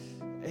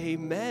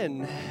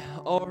Amen.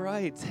 All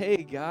right.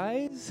 Hey,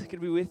 guys. Good to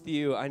be with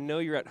you. I know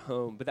you're at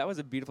home, but that was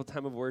a beautiful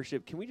time of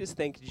worship. Can we just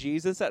thank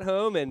Jesus at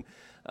home? And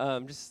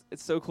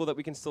it's so cool that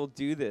we can still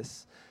do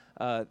this.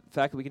 The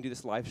fact that we can do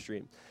this live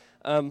stream.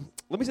 Let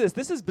me say this.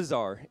 This is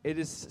bizarre. It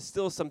is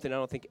still something I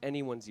don't think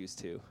anyone's used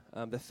to.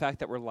 The fact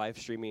that we're live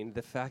streaming,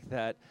 the fact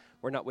that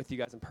we're not with you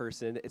guys in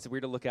person. It's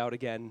weird to look out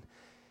again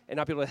and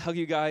not be able to hug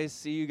you guys,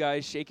 see you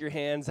guys, shake your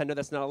hands. I know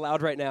that's not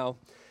allowed right now.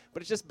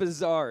 But it's just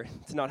bizarre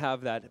to not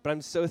have that. But I'm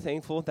so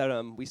thankful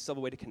that we still have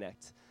a way to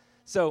connect.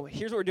 So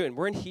here's what we're doing.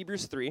 We're in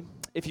Hebrews 3.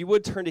 If you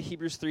would turn to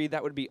Hebrews 3,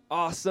 that would be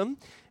awesome.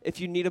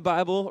 If you need a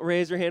Bible,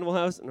 raise your hand, Will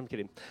House. No, I'm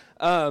kidding.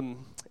 In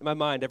my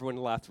mind, everyone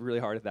laughed really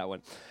hard at that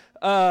one.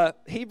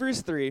 Hebrews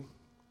 3.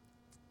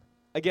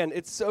 Again,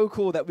 it's so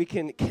cool that we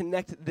can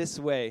connect this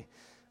way.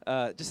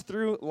 Just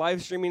through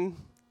live streaming,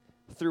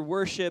 through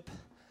worship.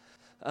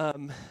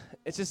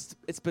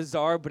 It's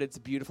bizarre, but it's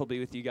beautiful to be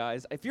with you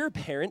guys. If you're a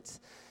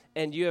parent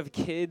and you have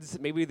kids,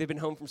 maybe they've been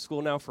home from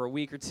school now for a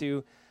week or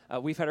two.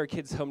 We've had our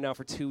kids home now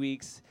for 2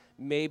 weeks.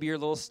 Maybe you're a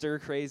little stir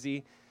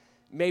crazy.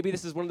 Maybe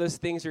this is one of those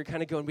things where you're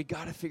kind of going, we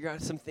got to figure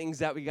out some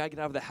things out. We got to get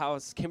out of the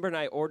house. Kimber and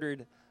I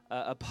ordered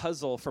a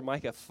puzzle for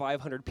Mike, a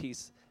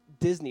 500-piece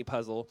Disney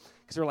puzzle,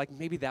 because we're like,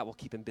 maybe that will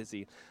keep him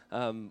busy.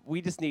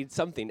 We just need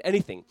something,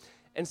 anything.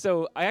 And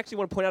so I actually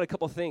want to point out a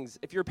couple of things.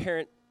 If you're a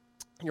parent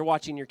and you're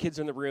watching, your kids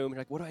are in the room, you're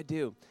like, what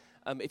do?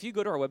 If you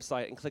go to our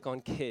website and click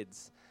on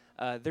kids,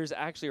 there's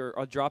actually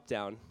a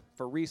drop-down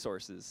for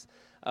resources.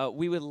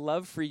 We would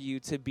love for you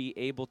to be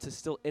able to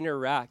still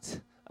interact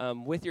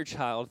with your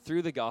child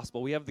through the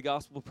gospel. We have the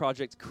Gospel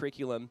Project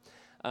curriculum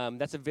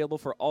that's available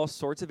for all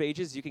sorts of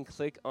ages. You can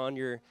click on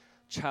your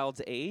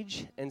child's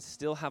age and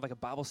still have like a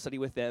Bible study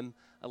with them,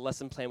 a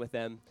lesson plan with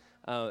them.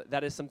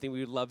 That is something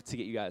we would love to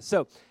get you guys.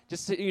 So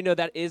just so you know,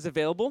 that is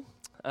available.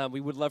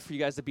 We would love for you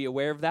guys to be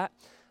aware of that.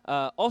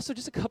 Also,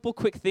 just a couple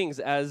quick things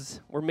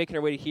as we're making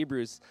our way to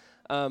Hebrews.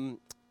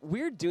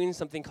 We're doing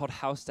something called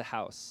house to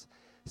house.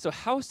 So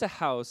house to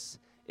house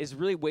is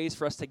really ways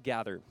for us to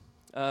gather.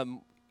 The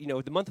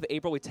month of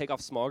April, we take off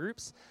small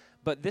groups,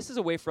 but this is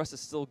a way for us to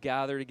still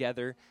gather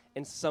together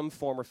in some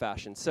form or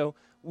fashion. So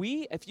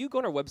if you go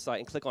on our website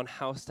and click on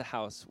house to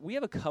house, we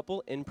have a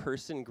couple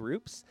in-person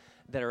groups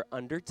that are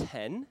under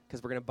 10,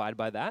 because we're going to abide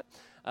by that.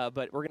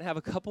 But we're going to have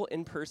a couple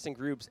in-person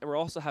groups, and we're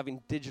also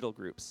having digital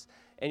groups.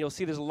 And you'll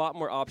see there's a lot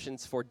more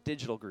options for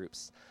digital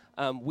groups.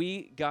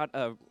 We got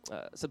a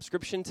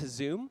subscription to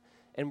Zoom,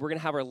 and we're going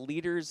to have our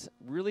leaders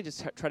really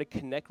just try to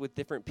connect with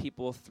different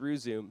people through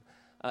Zoom.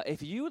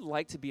 If you would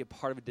like to be a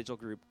part of a digital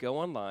group, go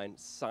online,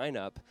 sign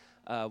up.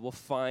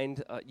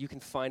 You can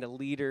find a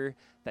leader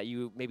that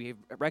you maybe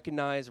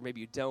recognize or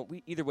maybe you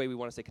don't. Either way, we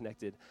want to stay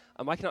connected.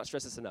 I cannot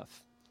stress this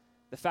enough.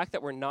 The fact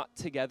that we're not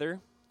together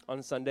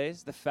on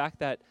Sundays, the fact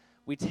that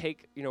we're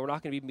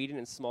not going to be meeting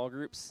in small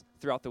groups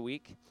throughout the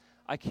week,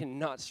 I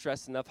cannot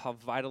stress enough how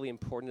vitally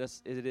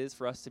important it is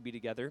for us to be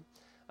together.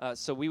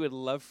 So we would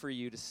love for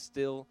you to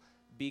still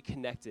be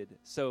connected.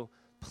 So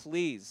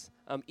please,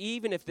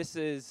 even if this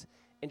is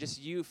and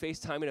just you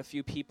FaceTiming a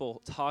few people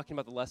talking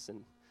about the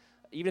lesson,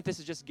 even if this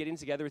is just getting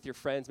together with your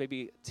friends,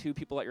 maybe 2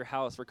 people at your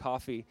house for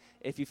coffee,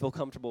 if you feel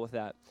comfortable with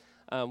that.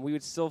 We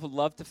would still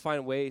love to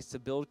find ways to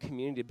build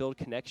community, to build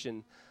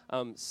connection.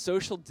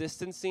 Social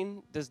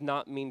distancing does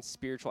not mean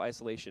spiritual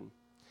isolation,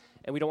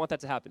 and we don't want that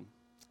to happen.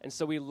 And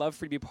so we love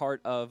for you to be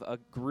part of a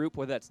group,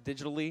 whether that's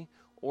digitally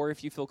or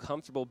if you feel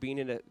comfortable being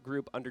in a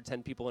group under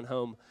 10 people in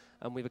home.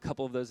 We have a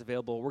couple of those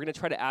available. We're going to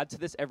try to add to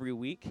this every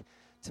week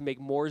to make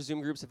more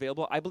Zoom groups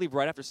available. I believe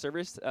right after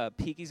service,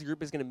 Peaky's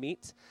group is going to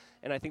meet,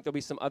 and I think there'll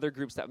be some other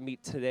groups that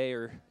meet today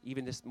or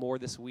even just more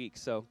this week.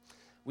 So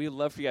we'd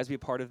love for you guys to be a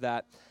part of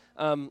that.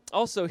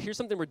 Also, here's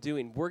something we're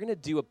doing. We're going to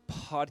do a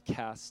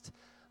podcast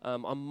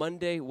on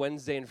Monday,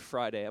 Wednesday, and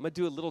Friday. I'm going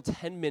to do a little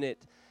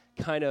 10-minute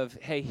kind of,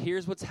 hey,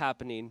 here's what's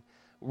happening.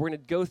 We're going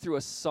to go through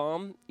a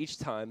psalm each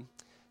time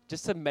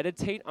just to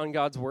meditate on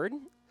God's word,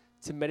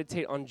 to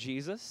meditate on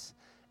Jesus.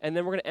 And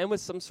then we're going to end with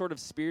some sort of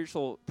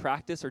spiritual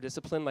practice or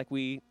discipline like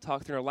we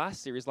talked through in our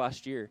last series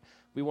last year.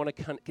 We want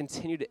to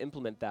continue to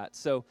implement that.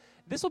 So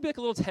this will be like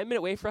a little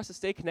 10-minute way for us to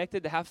stay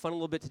connected, to have fun a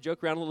little bit, to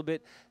joke around a little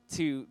bit,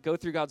 to go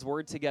through God's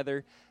word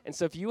together. And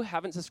so if you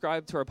haven't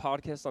subscribed to our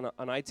podcast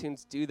on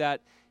iTunes, do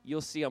that.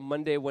 You'll see on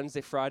Monday,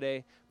 Wednesday,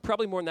 Friday,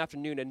 probably more in the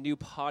afternoon, a new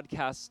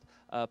podcast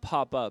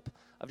pop up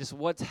of just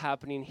what's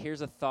happening.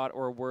 Here's a thought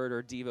or a word or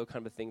a devo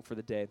kind of a thing for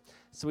the day.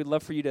 So we'd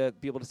love for you to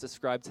be able to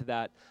subscribe to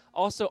that.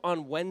 Also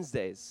on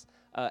Wednesdays,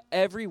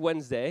 every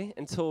Wednesday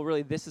until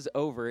really this is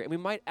over, and we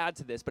might add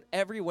to this, but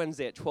every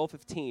Wednesday at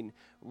 12:15,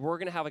 we're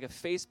going to have like a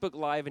Facebook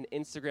Live and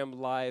Instagram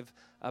Live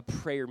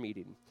prayer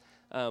meeting.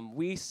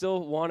 We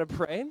still want to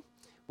pray.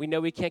 We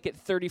know we can't get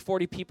 30,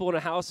 40 people in a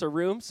house or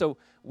room, so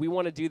we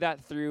want to do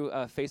that through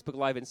Facebook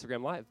Live,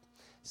 Instagram Live.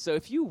 So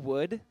if you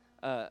would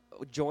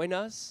join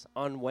us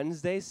on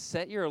Wednesdays,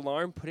 set your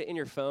alarm, put it in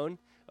your phone.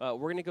 We're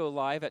going to go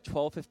live at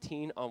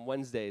 12:15 on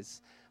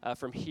Wednesdays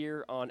from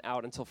here on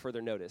out until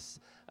further notice.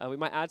 We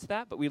might add to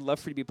that, but we'd love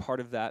for you to be part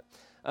of that.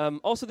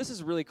 Also, this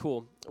is really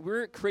cool.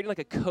 We're creating like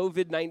a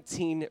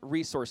COVID-19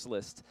 resource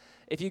list.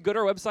 If you go to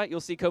our website, you'll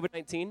see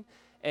COVID-19,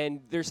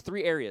 and there's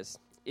 3 areas.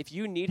 If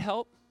you need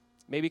help,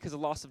 maybe because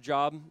of loss of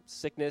job,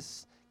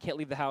 sickness, can't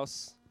leave the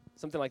house,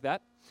 something like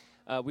that,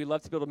 we'd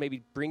love to be able to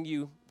maybe bring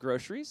you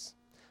groceries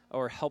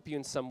or help you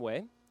in some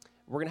way.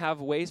 We're going to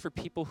have ways for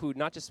people who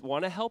not just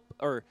want to help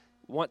or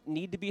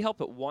need to be helped,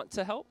 but want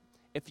to help.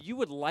 If you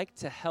would like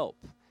to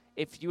help,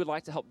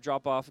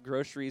 drop off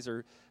groceries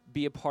or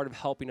be a part of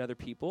helping other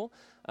people,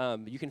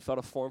 you can fill out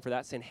a form for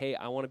that saying, hey,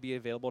 I want to be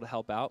available to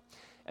help out.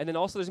 And then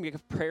also there's going to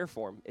be a prayer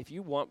form. If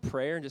you want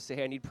prayer and just say,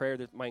 hey, I need prayer,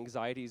 my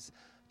anxiety's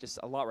just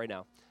a lot right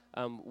now.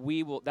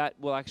 That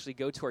will actually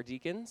go to our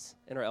deacons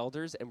and our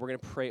elders, and we're going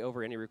to pray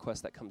over any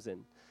request that comes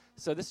in.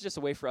 So this is just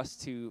a way for us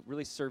to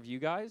really serve you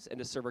guys and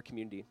to serve our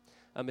community.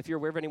 If you're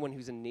aware of anyone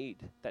who's in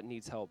need, that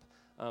needs help,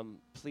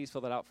 please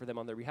fill that out for them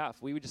on their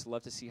behalf. We would just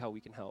love to see how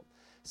we can help.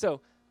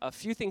 So a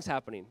few things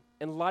happening,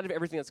 and a lot of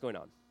everything that's going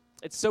on.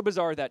 It's so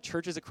bizarre that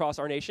churches across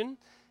our nation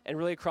and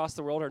really across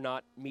the world are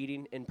not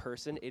meeting in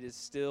person. It is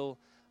still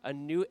a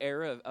new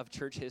era of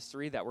church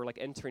history that we're like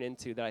entering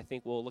into that I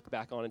think we'll look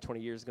back on in 20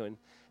 years going,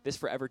 this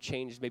forever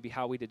changed maybe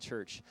how we did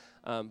church.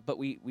 But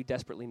we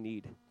desperately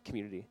need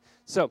community.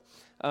 So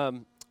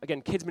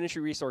again, kids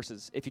ministry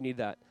resources, if you need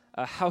that.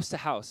 House to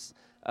house,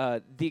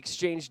 the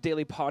Exchange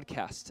Daily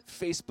Podcast,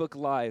 Facebook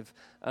Live,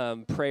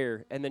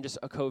 prayer, and then just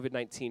a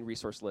COVID-19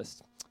 resource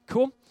list.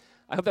 Cool?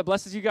 I hope that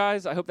blesses you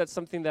guys. I hope that's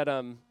something that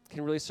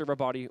can really serve our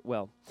body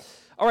well.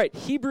 All right,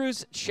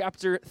 Hebrews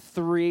chapter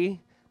 3.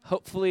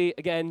 Hopefully,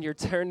 again, you're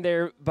turned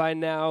there by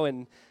now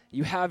and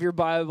you have your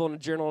Bible and a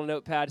journal and a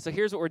notepad. So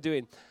here's what we're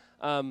doing.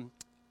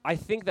 I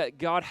think that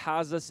God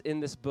has us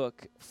in this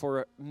book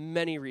for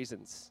many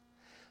reasons.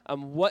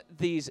 What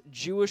these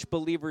Jewish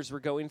believers were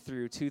going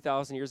through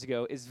 2,000 years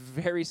ago is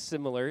very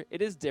similar.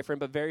 It is different,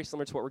 but very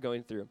similar to what we're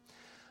going through.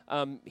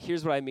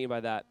 Here's what I mean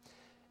by that.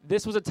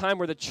 This was a time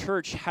where the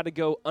church had to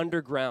go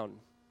underground.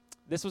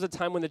 This was a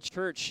time when the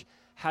church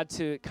had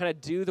to kind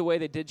of do the way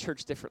they did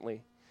church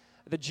differently.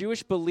 The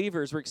Jewish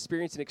believers were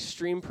experiencing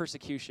extreme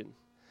persecution.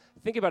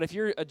 Think about it. If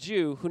you're a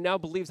Jew who now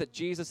believes that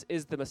Jesus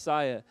is the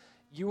Messiah,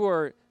 you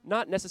are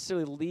not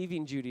necessarily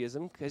leaving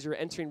Judaism because you're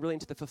entering really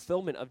into the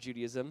fulfillment of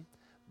Judaism,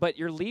 but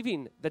you're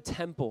leaving the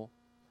temple,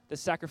 the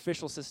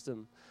sacrificial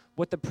system,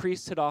 what the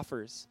priesthood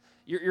offers.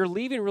 You're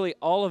leaving really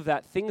all of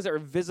that, things that are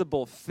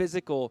visible,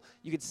 physical.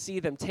 You could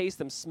see them, taste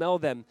them, smell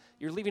them.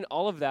 You're leaving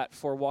all of that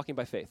for walking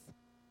by faith.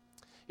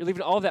 You're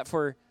leaving all of that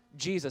for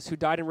Jesus, who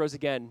died and rose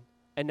again.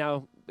 And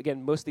now,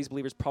 again, most of these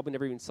believers probably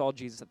never even saw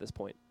Jesus at this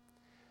point.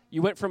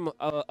 You went from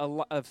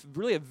a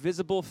really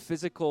visible,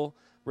 physical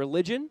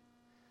religion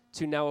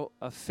to now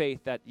a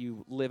faith that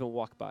you live and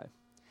walk by.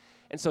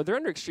 And so they're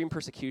under extreme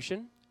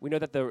persecution. We know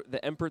that the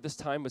emperor at this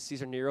time was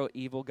Caesar Nero,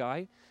 evil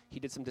guy. He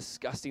did some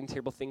disgusting,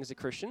 terrible things to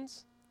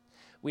Christians.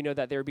 We know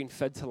that they were being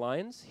fed to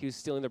lions. He was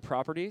stealing their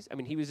properties. I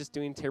mean, he was just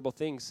doing terrible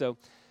things. So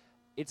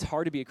it's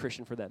hard to be a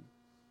Christian for them.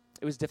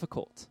 It was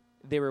difficult.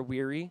 They were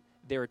weary.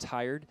 They were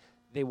tired.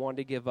 They wanted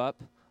to give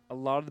up. A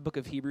lot of the book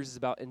of Hebrews is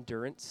about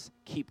endurance.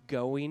 Keep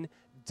going.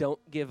 Don't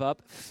give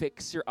up.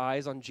 Fix your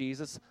eyes on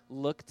Jesus.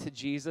 Look to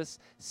Jesus.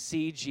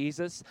 See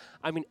Jesus.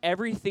 I mean,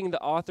 everything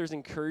the author's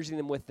encouraging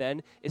them with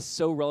then is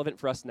so relevant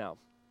for us now.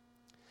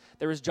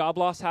 There was job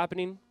loss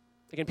happening.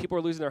 Again, people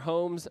are losing their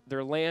homes,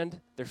 their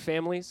land, their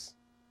families.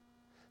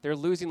 They're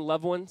losing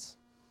loved ones.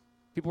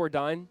 People were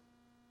dying.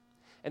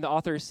 And the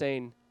author is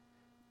saying,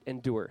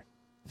 endure.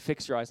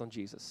 Fix your eyes on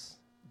Jesus.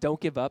 Don't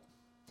give up.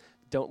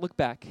 Don't look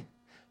back.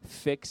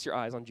 Fix your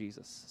eyes on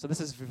Jesus. So this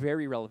is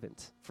very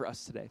relevant for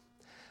us today.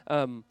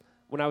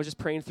 When I was just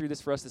praying through this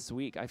for us this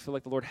week, I feel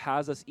like the Lord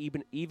has us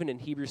even in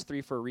Hebrews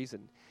 3 for a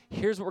reason.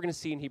 Here's what we're going to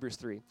see in Hebrews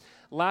 3.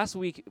 Last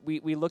week,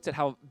 we looked at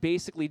how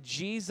basically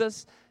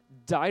Jesus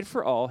died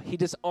for all. He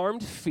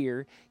disarmed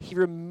fear. He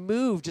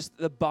removed just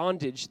the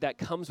bondage that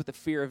comes with the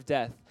fear of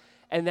death.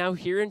 And now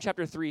here in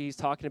chapter 3, he's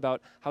talking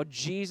about how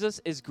Jesus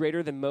is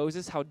greater than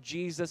Moses, how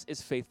Jesus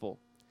is faithful.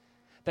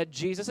 That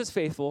Jesus is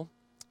faithful,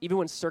 even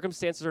when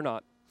circumstances are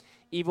not,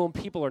 even when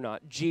people are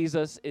not.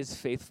 Jesus is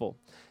faithful.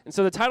 And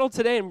so the title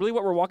today, and really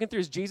what we're walking through,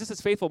 is Jesus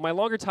is faithful. My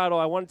longer title,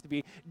 I want it to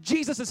be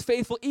Jesus is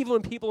faithful, even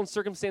when people and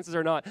circumstances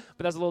are not.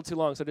 But that's a little too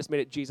long, so I just made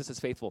it Jesus is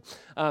faithful.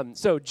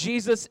 So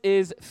Jesus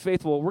is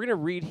faithful. We're going to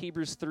read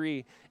Hebrews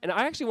 3. And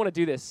I actually want to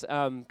do this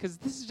because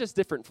this is just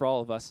different for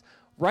all of us.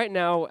 Right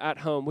now at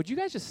home, would you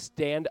guys just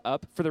stand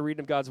up for the reading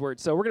of God's word?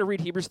 So we're going to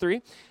read Hebrews 3.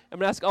 I'm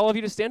going to ask all of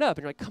you to stand up.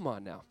 And you're like, come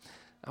on now.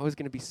 I was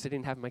going to be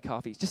sitting having my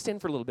coffee. Just stand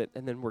for a little bit,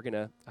 and then we're going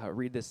to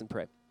read this and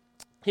pray.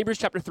 Hebrews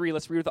chapter 3,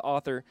 let's read what the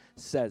author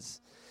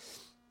says.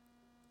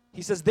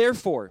 He says,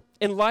 therefore,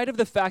 in light of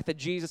the fact that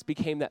Jesus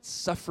became that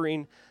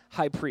suffering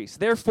high priest,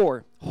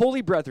 therefore,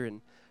 holy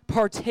brethren,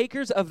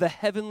 partakers of the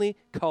heavenly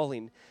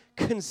calling,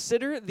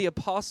 consider the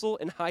apostle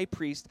and high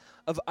priest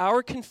of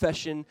our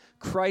confession,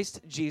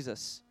 Christ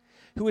Jesus,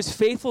 who is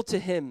faithful to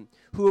him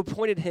who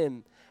appointed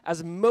him,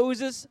 as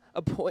Moses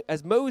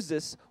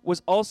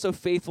was also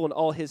faithful in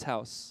all his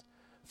house.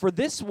 For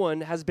this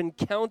one has been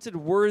counted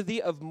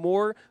worthy of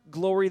more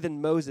glory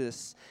than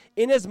Moses,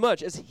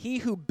 inasmuch as he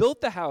who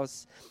built the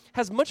house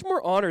has much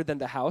more honor than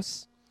the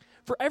house.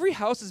 For every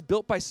house is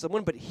built by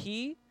someone, but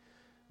he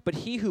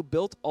who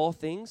built all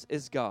things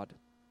is God.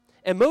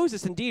 And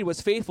Moses indeed was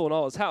faithful in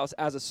all his house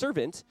as a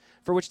servant,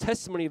 for which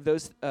testimony of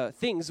those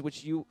things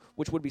which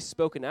would be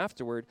spoken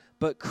afterward.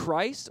 But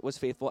Christ was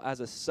faithful as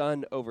a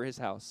son over his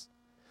house,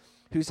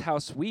 whose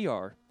house we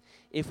are,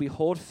 if we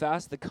hold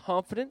fast the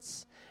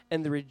confidence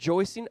and the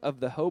rejoicing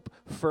of the hope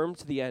firm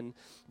to the end.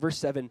 Verse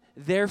 7,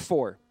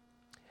 therefore,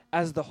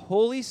 as the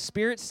Holy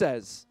Spirit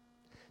says,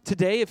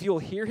 today if you will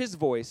hear his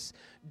voice,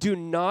 do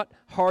not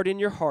harden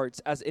your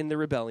hearts as in the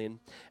rebellion,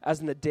 as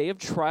in the day of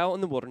trial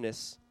in the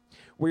wilderness,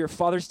 where your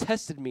fathers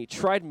tested me,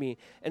 tried me,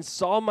 and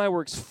saw my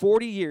works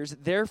 40 years.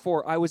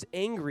 Therefore I was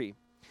angry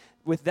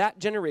with that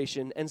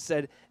generation and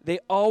said, they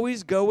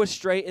always go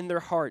astray in their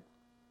heart,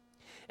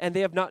 and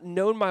they have not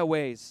known my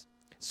ways.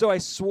 So I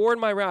swore in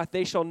my wrath,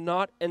 they shall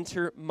not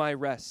enter my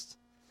rest.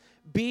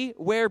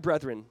 Beware,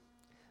 brethren,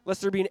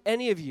 lest there be in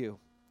any of you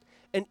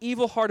an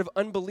evil heart of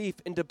unbelief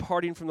in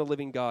departing from the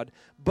living God,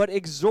 but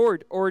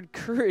exhort or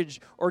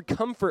encourage or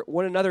comfort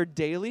one another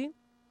daily,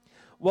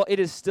 while it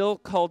is still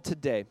called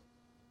today,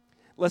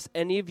 lest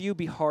any of you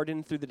be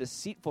hardened through the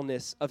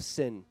deceitfulness of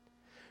sin.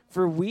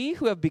 For we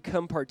have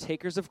become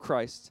partakers of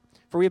Christ,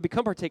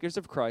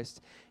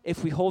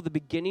 if we hold the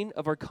beginning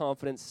of our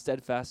confidence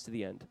steadfast to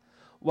the end.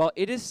 While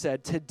it is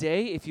said,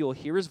 today, if you will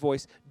hear his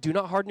voice, do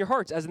not harden your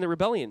hearts, as in the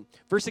rebellion.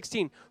 Verse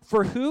 16,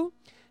 for who,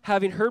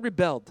 having heard,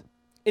 rebelled?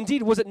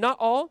 Indeed, was it not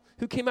all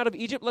who came out of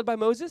Egypt led by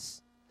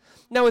Moses?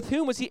 Now with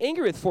whom was he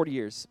angry with 40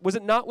 years? Was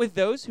it not with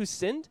those who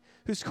sinned,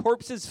 whose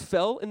corpses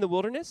fell in the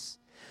wilderness?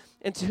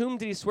 And to whom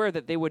did he swear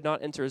that they would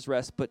not enter his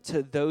rest, but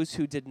to those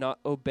who did not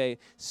obey?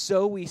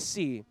 So we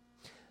see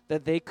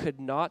that they could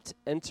not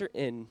enter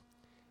in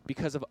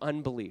because of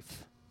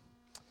unbelief.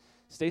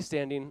 Stay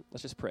standing.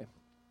 Let's just pray.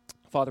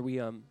 Father, we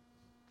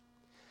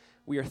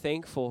are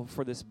thankful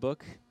for this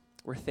book.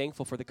 We're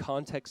thankful for the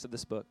context of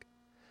this book.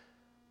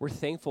 We're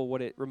thankful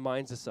what it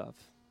reminds us of.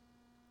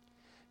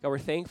 God, we're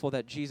thankful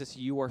that, Jesus,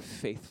 you are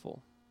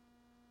faithful,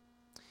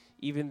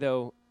 even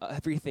though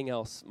everything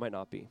else might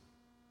not be.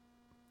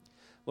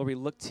 Lord, we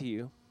look to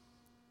you.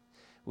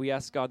 We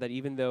ask, God, that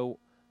even though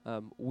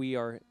we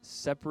are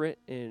separate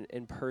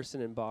in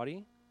person and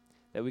body,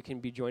 that we can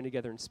be joined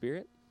together in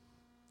spirit,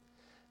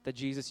 that,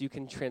 Jesus, you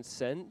can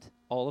transcend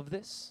all of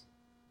this,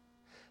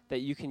 that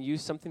you can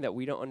use something that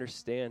we don't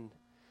understand,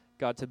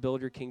 God, to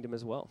build your kingdom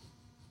as well.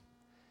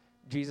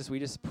 Jesus, we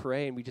just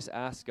pray and we just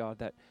ask, God,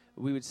 that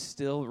we would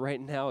still right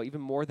now,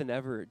 even more than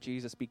ever,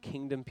 Jesus, be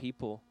kingdom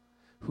people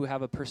who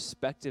have a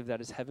perspective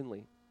that is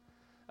heavenly,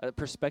 a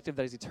perspective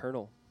that is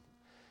eternal.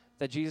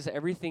 That, Jesus,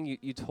 everything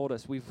you told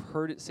us, we've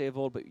heard it say of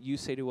old, but you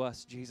say to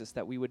us, Jesus,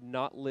 that we would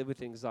not live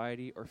with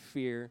anxiety or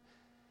fear,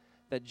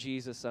 that,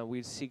 Jesus,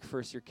 we'd seek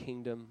first your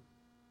kingdom.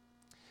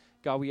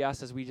 God, we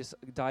ask as we just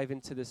dive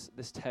into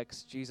this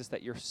text, Jesus,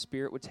 that your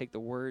Spirit would take the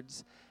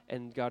words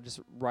and, God,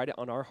 just write it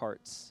on our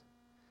hearts.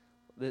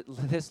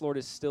 This, Lord,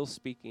 is still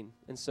speaking.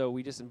 And so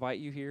we just invite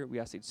you here. We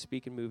ask that you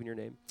speak and move in your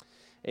name.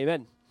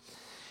 Amen.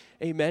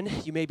 Amen.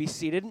 You may be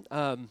seated.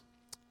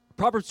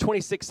 Proverbs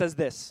 26 says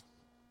this,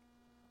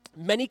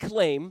 many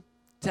claim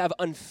to have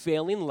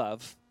unfailing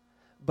love,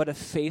 but a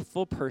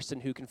faithful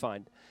person who can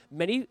find.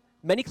 Many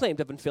claim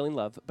to have unfailing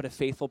love, but a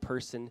faithful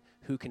person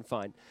who can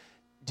find.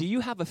 Do you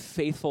have a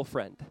faithful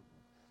friend?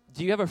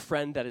 Do you have a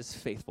friend that is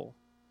faithful?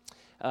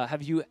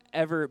 Have you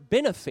ever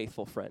been a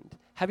faithful friend?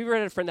 Have you ever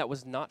had a friend that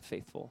was not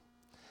faithful?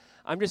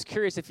 I'm just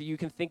curious if you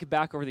can think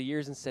back over the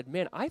years and said,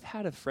 man, I've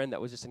had a friend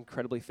that was just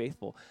incredibly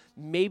faithful.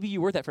 Maybe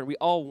you were that friend. We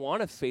all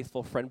want a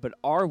faithful friend, but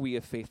are we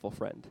a faithful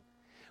friend?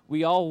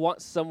 We all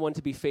want someone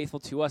to be faithful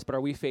to us, but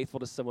are we faithful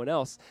to someone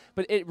else?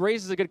 But it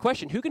raises a good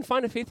question. Who can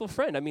find a faithful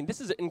friend? I mean,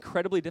 this is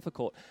incredibly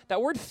difficult.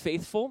 That word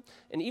faithful,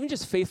 and even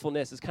just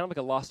faithfulness, is kind of like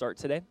a lost art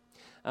today.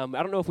 I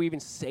don't know if we even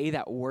say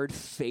that word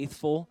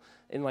faithful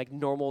in like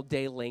normal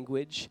day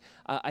language.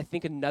 I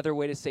think another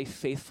way to say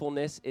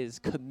faithfulness is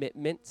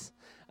commitment.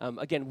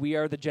 Again, we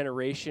are the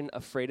generation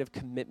afraid of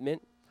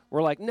commitment.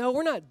 We're like, no,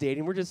 we're not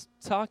dating. We're just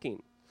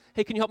talking.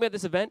 Hey, can you help me at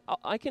this event?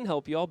 I can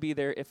help you. I'll be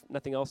there if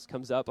nothing else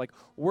comes up. Like,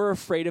 we're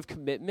afraid of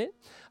commitment.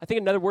 I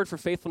think another word for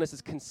faithfulness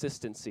is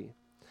consistency.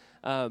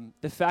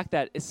 The fact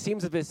that it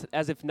seems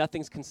as if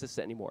nothing's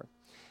consistent anymore.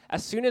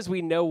 As soon as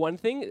we know one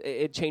thing,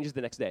 it changes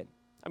the next day.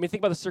 I mean,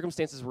 think about the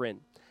circumstances we're in.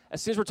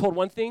 As soon as we're told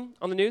one thing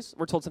on the news,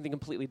 we're told something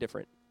completely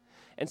different.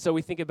 And so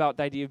we think about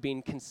the idea of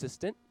being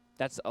consistent.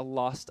 That's a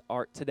lost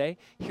art today.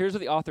 Here's what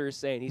the author is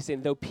saying. He's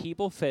saying, though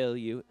people fail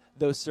you,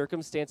 though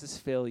circumstances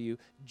fail you,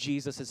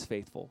 Jesus is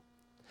faithful.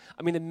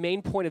 I mean, the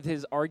main point of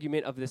his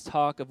argument of this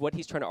talk, of what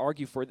he's trying to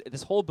argue for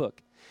this whole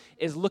book,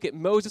 is look at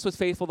Moses was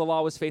faithful, the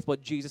law was faithful,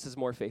 but Jesus is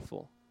more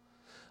faithful.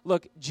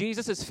 Look,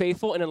 Jesus is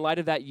faithful, and in light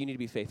of that, you need to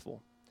be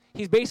faithful.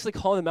 He's basically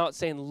calling them out,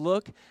 saying,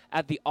 look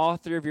at the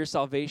author of your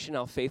salvation,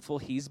 how faithful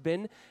he's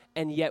been,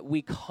 and yet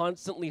we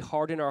constantly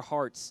harden our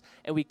hearts,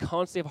 and we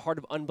constantly have a heart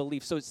of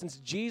unbelief. So since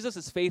Jesus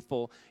is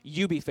faithful,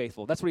 you be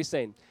faithful. That's what he's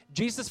saying.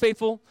 Jesus is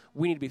faithful,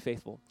 we need to be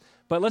faithful.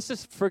 But let's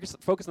just focus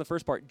on the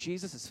first part.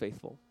 Jesus is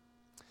faithful.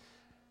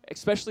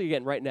 Especially,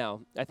 again, right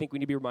now, I think we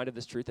need to be reminded of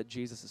this truth that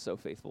Jesus is so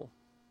faithful.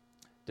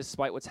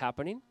 Despite what's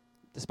happening,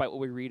 despite what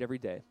we read every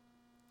day,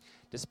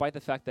 despite the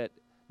fact that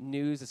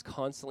news is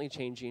constantly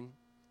changing,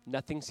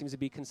 nothing seems to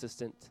be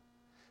consistent,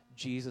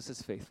 Jesus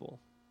is faithful.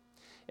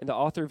 And the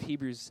author of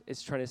Hebrews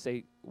is trying to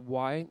say,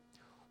 why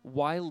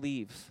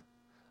leave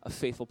a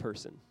faithful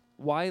person?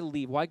 Why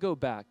leave? Why go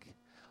back?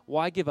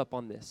 Why give up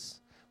on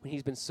this when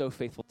he's been so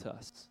faithful to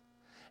us?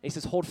 And he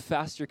says, hold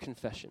fast your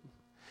confession.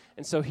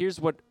 And so here's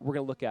what we're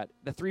going to look at.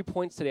 The 3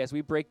 points today as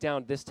we break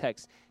down this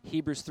text,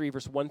 Hebrews 3,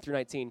 verse 1 through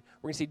 19.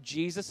 We're going to see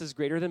Jesus is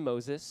greater than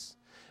Moses.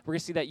 We're going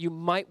to see that you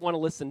might want to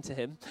listen to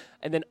him.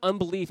 And then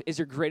unbelief is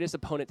your greatest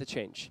opponent to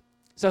change.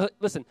 So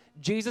listen,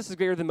 Jesus is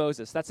greater than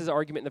Moses. That's his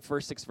argument in the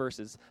first 6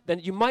 verses. Then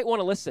you might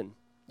want to listen.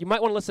 You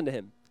might want to listen to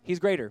him. He's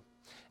greater.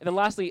 And then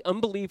lastly,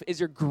 unbelief is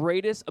your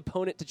greatest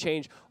opponent to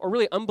change. Or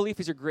really, unbelief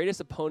is your greatest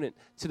opponent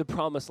to the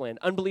promised land.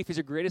 Unbelief is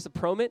your greatest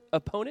opponent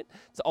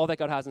to all that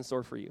God has in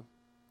store for you.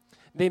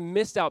 They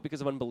missed out because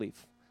of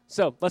unbelief.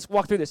 So let's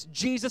walk through this.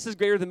 Jesus is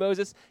greater than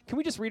Moses. Can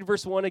we just read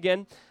verse 1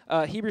 again?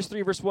 Hebrews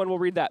 3, verse 1, we'll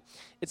read that.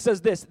 It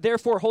says this,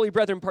 therefore, holy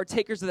brethren,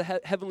 partakers of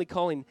the heavenly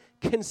calling,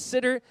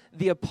 consider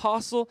the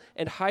apostle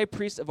and high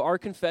priest of our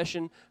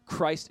confession,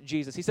 Christ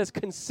Jesus. He says,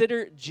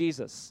 consider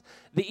Jesus.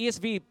 The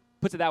ESV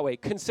puts it that way,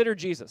 consider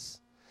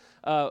Jesus.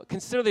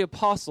 Consider the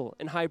apostle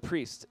and high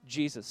priest,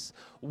 Jesus.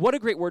 What a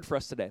great word for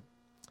us today.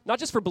 Not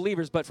just for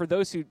believers, but for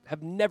those who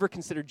have never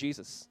considered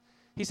Jesus.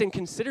 He's saying,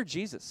 consider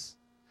Jesus.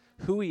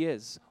 Who he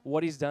is,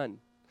 what he's done,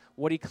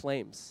 what he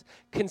claims.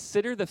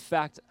 Consider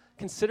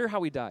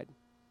how he died.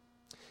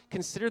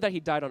 Consider that he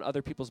died on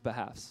other people's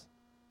behalfs.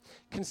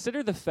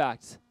 Consider the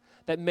fact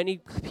that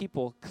many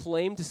people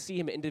claim to see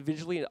him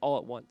individually and all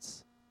at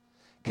once.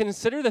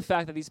 Consider the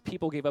fact that these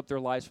people gave up their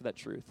lives for that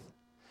truth.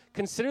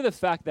 Consider the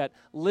fact that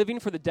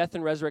living for the death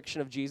and resurrection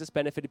of Jesus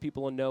benefited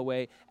people in no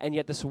way, and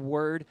yet this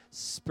word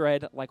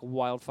spread like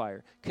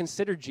wildfire.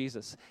 Consider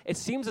Jesus. It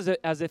seems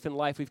as if in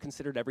life we've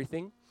considered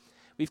everything.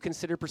 We've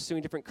considered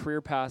pursuing different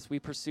career paths.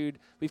 We've considered,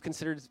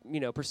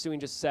 pursuing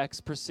just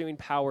sex, pursuing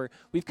power.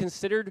 We've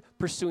considered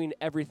pursuing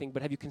everything,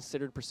 but have you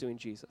considered pursuing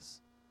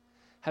Jesus?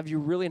 Have you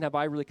really, and have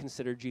I really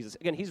considered Jesus?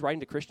 Again, he's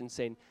writing to Christians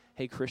saying,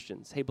 hey,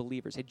 Christians, hey,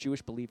 believers, hey,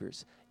 Jewish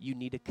believers, you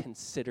need to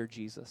consider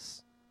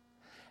Jesus.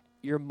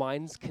 Your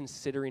mind's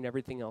considering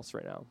everything else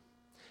right now.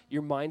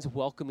 Your mind's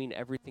welcoming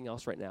everything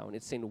else right now, and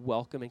it's saying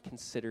welcome and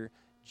consider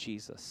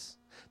Jesus.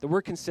 The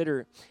word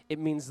consider, it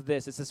means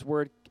this. It's this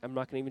word, I'm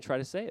not going to even try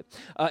to say it.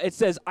 It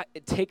says,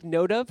 take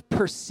note of,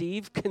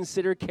 perceive,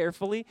 consider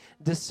carefully,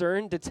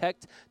 discern,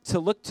 detect, to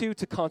look to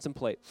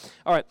contemplate.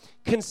 All right,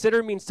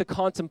 consider means to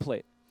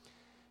contemplate.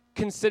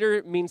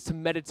 Consider means to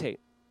meditate.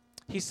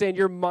 He's saying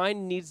your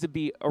mind needs to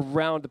be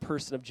around the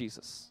person of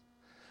Jesus.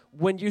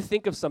 When you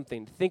think of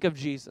something, think of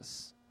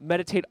Jesus.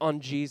 Meditate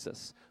on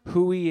Jesus,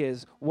 who he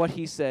is, what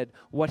he said,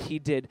 what he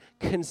did.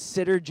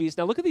 Consider Jesus.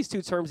 Now look at these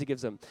 2 terms he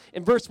gives them.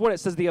 In verse 1, it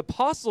says the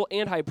apostle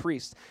and high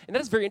priest. And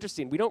that is very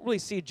interesting. We don't really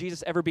see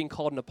Jesus ever being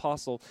called an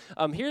apostle.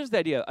 Here's the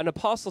idea. An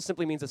apostle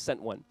simply means a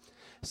sent one.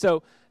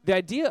 So the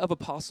idea of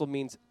apostle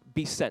means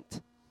be sent.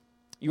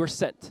 You are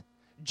sent.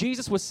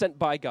 Jesus was sent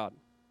by God.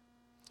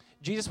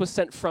 Jesus was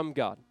sent from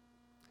God.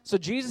 So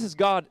Jesus is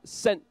God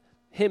sent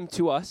him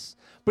to us,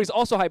 but he's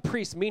also high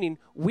priest, meaning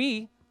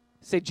we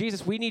say,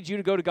 Jesus, we need you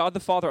to go to God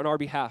the Father on our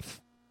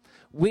behalf.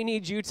 We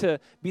need you to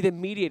be the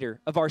mediator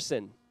of our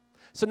sin.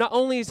 So not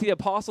only is he the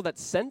apostle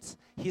that's sent,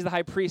 he's the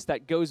high priest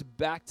that goes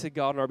back to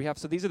God on our behalf.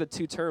 So these are the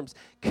 2 terms.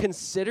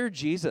 Consider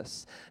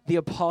Jesus, the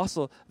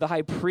apostle, the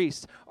high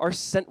priest, our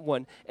sent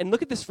one. And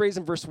look at this phrase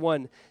in verse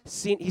 1.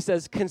 He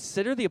says,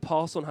 consider the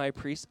apostle and high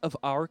priest of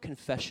our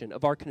confession,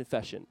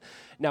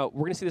 Now,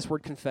 we're going to see this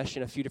word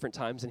confession a few different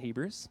times in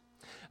Hebrews.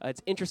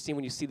 It's interesting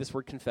when you see this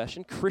word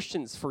confession.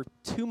 Christians for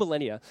 2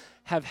 millennia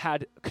have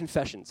had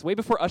confessions. Way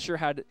before Usher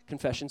had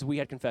confessions, we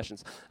had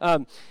confessions.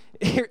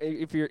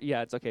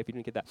 It's okay if you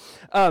didn't get that.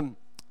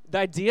 The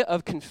idea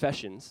of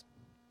confessions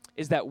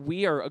is that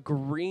we are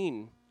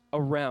agreeing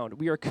around,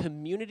 we are a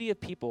community of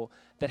people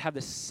that have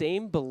the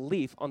same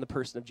belief on the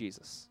person of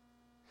Jesus.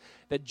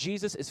 That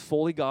Jesus is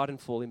fully God and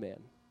fully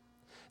man.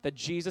 That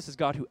Jesus is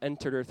God who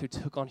entered earth, who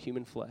took on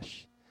human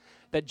flesh.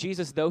 That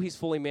Jesus, though he's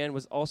fully man,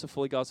 was also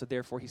fully God, so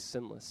therefore he's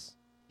sinless.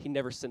 He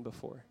never sinned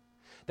before.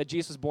 That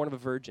Jesus was born of a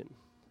virgin,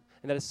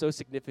 and that is so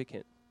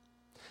significant.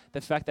 The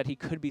fact that he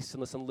could be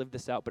sinless and live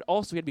this out, but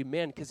also he had to be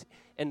man,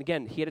 and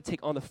again, he had to take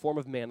on the form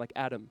of man like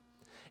Adam.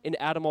 In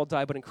Adam all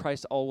die, but in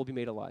Christ all will be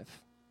made alive.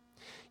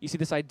 You see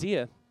this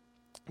idea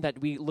that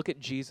we look at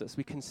Jesus,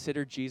 we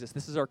consider Jesus.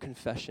 This is our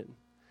confession.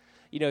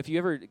 You know, if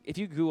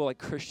you Google like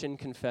Christian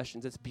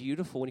confessions, it's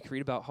beautiful when you can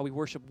read about how we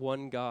worship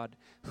one God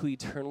who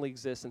eternally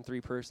exists in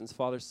three persons,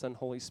 Father, Son,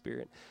 Holy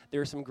Spirit.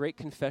 There are some great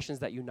confessions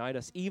that unite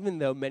us, even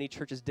though many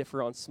churches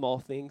differ on small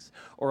things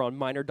or on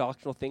minor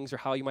doctrinal things or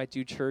how you might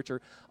do church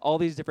or all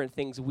these different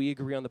things. We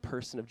agree on the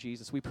person of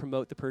Jesus. We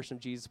promote the person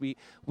of Jesus. We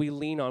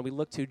lean on, we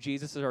look to.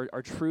 Jesus is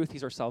our truth.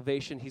 He's our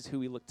salvation. He's who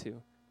we look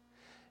to.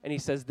 And he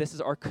says, this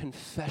is our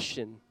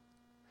confession.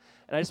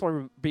 And I just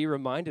want to be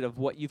reminded of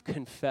what you've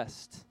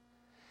confessed.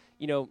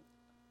 You know,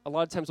 a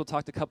lot of times we'll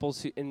talk to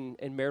couples in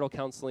marital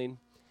counseling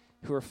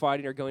who are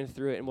fighting or going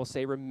through it, and we'll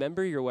say,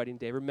 remember your wedding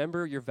day,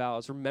 remember your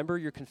vows, remember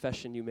your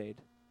confession you made.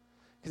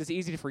 Because it's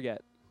easy to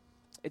forget.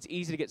 It's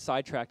easy to get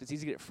sidetracked. It's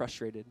easy to get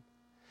frustrated.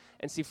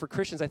 And see, for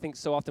Christians, I think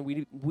so often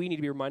we need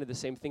to be reminded the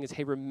same thing as,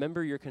 hey,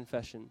 remember your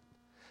confession.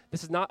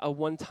 This is not a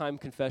one-time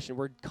confession.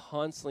 We're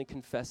constantly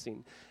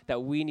confessing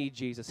that we need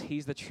Jesus.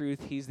 He's the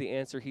truth. He's the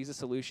answer. He's the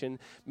solution.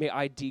 May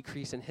I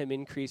decrease and him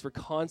increase. We're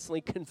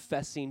constantly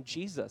confessing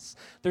Jesus.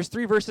 There's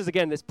 3 verses,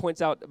 again, this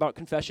points out about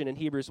confession in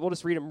Hebrews. We'll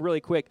just read them really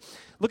quick.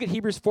 Look at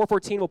Hebrews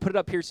 4:14. We'll put it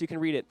up here so you can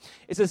read it.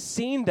 It says,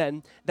 seeing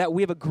then that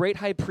we have a great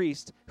high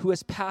priest who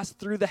has passed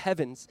through the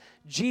heavens,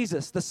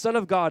 Jesus, the Son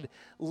of God,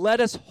 let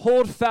us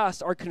hold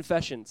fast our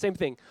confession. Same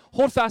thing.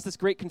 Hold fast this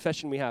great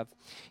confession we have.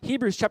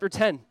 Hebrews chapter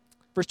 10.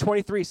 Verse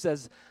 23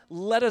 says,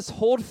 let us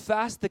hold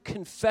fast the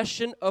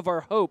confession of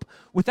our hope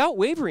without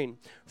wavering,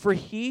 for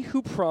he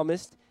who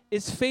promised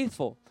is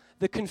faithful.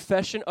 The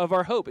confession of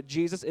our hope.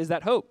 Jesus is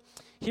that hope.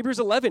 Hebrews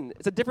 11,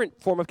 it's a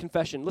different form of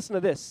confession. Listen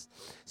to this.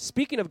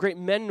 Speaking of great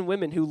men and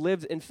women who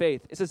lived in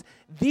faith, it says,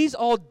 these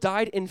all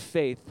died in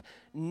faith,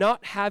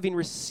 not having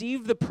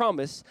received the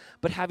promise,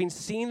 but having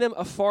seen them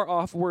afar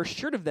off, were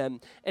assured of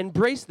them,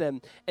 embraced them,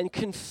 and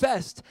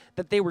confessed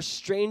that they were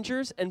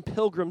strangers and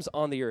pilgrims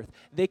on the earth.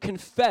 They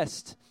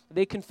confessed,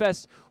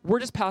 we're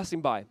just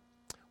passing by.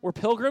 We're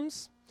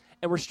pilgrims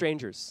and we're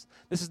strangers.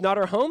 This is not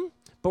our home,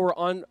 but we're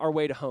on our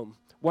way to home.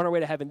 We're on our way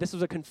to heaven. This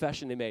was a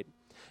confession they made,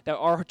 that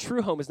our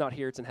true home is not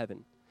here, it's in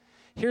heaven.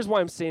 Here's why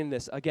I'm saying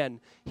this. Again,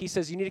 he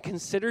says you need to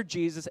consider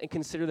Jesus and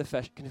consider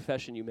the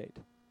confession you made.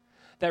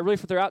 That really,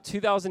 for throughout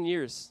 2,000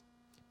 years,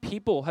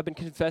 people have been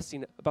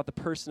confessing about the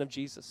person of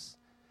Jesus.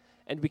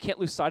 And we can't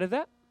lose sight of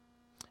that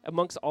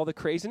amongst all the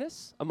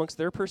craziness, amongst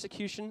their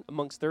persecution,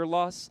 amongst their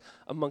loss,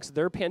 amongst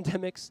their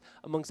pandemics,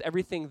 amongst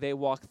everything they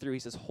walk through. He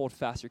says, hold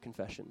fast your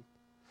confession.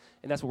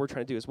 And that's what we're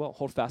trying to do as well,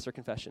 hold fast our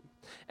confession.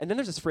 And then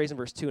there's this phrase in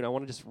verse 2, and I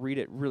want to just read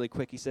it really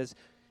quick. He says,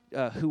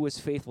 who was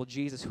faithful,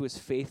 Jesus, who was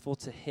faithful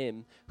to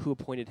him, who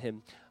appointed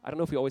him. I don't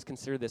know if we always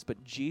consider this,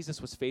 but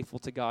Jesus was faithful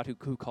to God who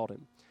called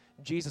him.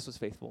 Jesus was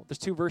faithful. There's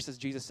 2 verses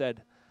Jesus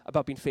said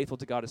about being faithful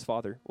to God his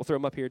Father. We'll throw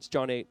them up here. It's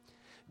John 8.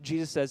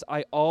 Jesus says,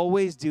 I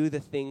always do the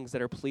things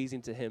that are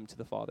pleasing to him, to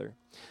the Father.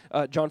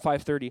 John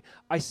 5:30,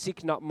 I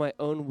seek not my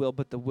own will,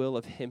 but the will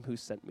of him who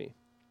sent me.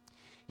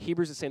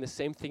 Hebrews is saying the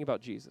same thing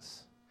about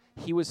Jesus.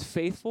 He was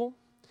faithful,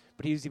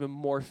 but he was even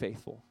more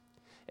faithful.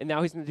 And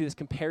now he's going to do this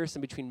comparison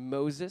between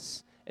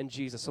Moses and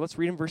Jesus. So let's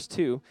read in verse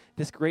 2,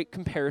 this great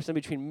comparison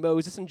between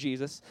Moses and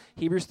Jesus.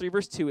 Hebrews 3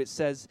 verse 2, it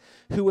says,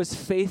 who was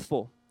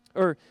faithful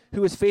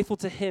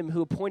to him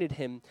who appointed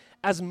him,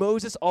 as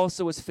Moses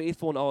also was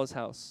faithful in all his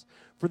house.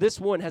 For this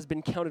one has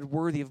been counted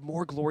worthy of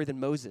more glory than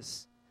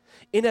Moses,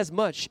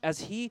 inasmuch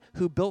as he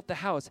who built the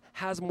house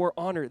has more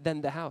honor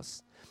than the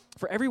house.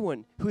 For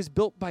everyone who is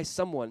built by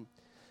someone,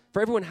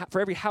 for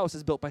every house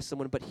is built by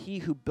someone, but he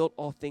who built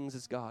all things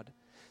is God.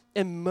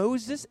 And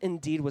Moses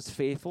indeed was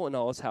faithful in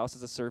all his house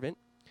as a servant,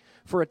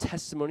 for a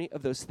testimony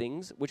of those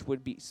things which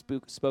would be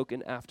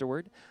spoken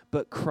afterward,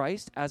 but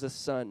Christ as a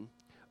son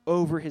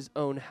over his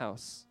own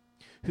house,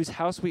 whose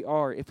house we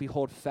are if we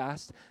hold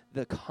fast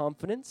the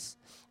confidence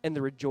and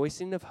the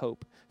rejoicing of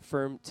hope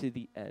firm to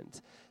the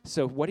end.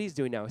 So what he's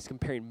doing now is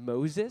comparing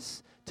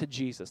Moses to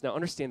Jesus. Now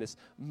understand this.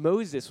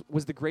 Moses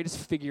was the greatest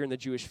figure in the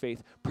Jewish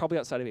faith, probably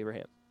outside of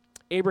Abraham.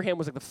 Abraham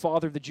was like the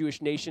father of the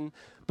Jewish nation,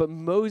 but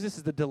Moses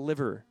is the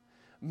deliverer.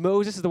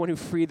 Moses is the one who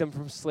freed them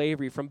from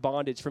slavery, from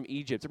bondage, from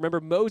Egypt. Remember,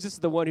 Moses is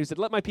the one who said,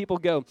 let my people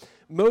go.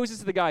 Moses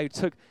is the guy who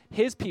took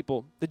his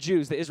people, the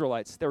Jews, the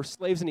Israelites, that were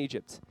slaves in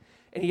Egypt,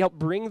 and he helped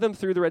bring them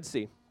through the Red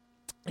Sea.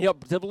 He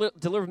helped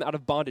deliver them out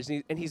of bondage,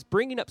 and he's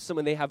bringing up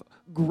someone they have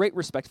great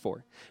respect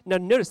for. Now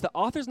notice, the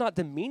author's not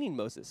demeaning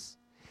Moses.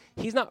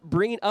 He's not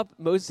bringing up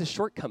Moses'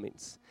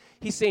 shortcomings.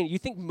 He's saying, you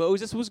think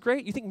Moses was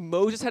great? You think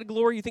Moses had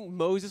glory? You think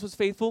Moses was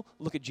faithful?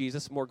 Look at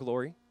Jesus, more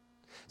glory.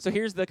 So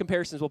here's the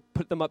comparisons. We'll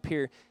put them up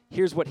here.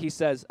 Here's what he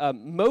says.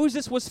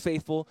 Moses was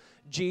faithful.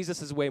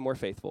 Jesus is way more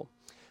faithful.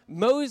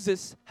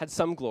 Moses had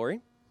some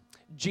glory.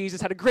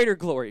 Jesus had a greater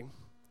glory.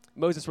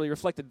 Moses really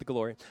reflected the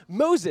glory.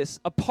 Moses,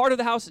 a part of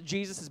the house.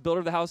 Jesus is builder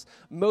of the house.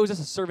 Moses,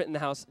 a servant in the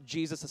house.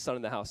 Jesus, a son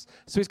in the house.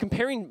 So he's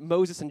comparing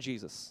Moses and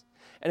Jesus.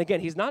 And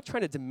again, he's not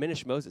trying to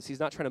diminish Moses. He's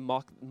not trying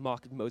to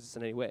mock Moses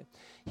in any way.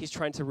 He's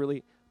trying to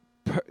really,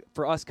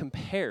 for us,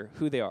 compare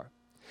who they are.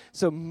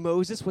 So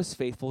Moses was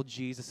faithful.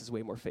 Jesus is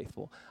way more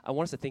faithful. I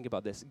want us to think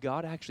about this.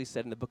 God actually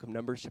said in the book of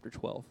Numbers chapter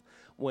 12,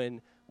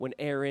 when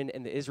Aaron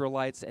and the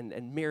Israelites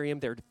and Miriam,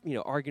 they're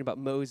arguing about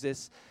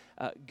Moses,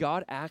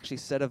 God actually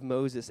said of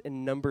Moses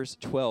in Numbers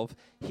 12,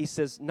 he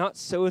says, not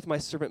so with my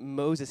servant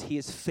Moses, he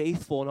is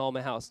faithful in all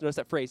my house. Notice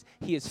that phrase,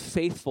 he is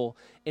faithful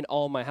in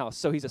all my house.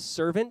 So he's a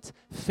servant,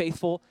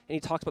 faithful, and he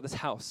talks about this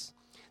house.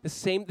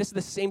 This is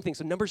the same thing.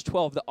 So Numbers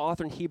 12, the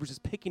author in Hebrews is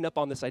picking up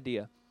on this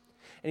idea.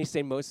 And he's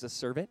saying Moses is a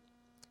servant,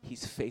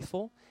 he's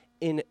faithful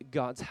in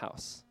God's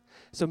house.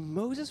 So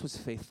Moses was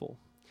faithful.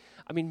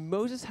 I mean,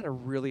 Moses had a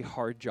really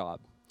hard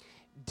job.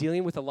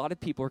 Dealing with a lot of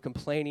people who are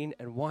complaining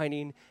and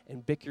whining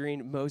and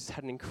bickering, Moses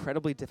had an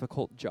incredibly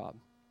difficult job.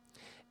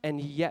 And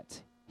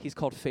yet, he's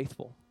called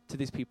faithful to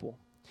these people.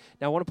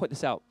 Now, I want to point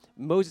this out.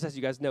 Moses, as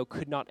you guys know,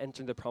 could not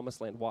enter the promised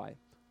land. Why?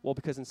 Well,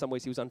 because in some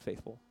ways he was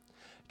unfaithful.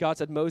 God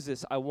said,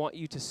 Moses, I want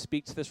you to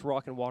speak to this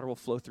rock and water will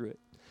flow through it.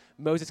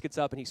 Moses gets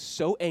up and he's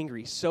so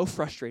angry, so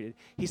frustrated.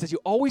 He says, you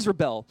always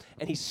rebel.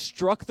 And he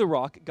struck the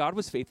rock. God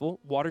was faithful.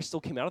 Water still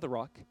came out of the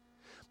rock.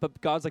 But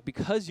God's like,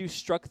 because you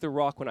struck the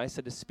rock when I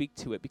said to speak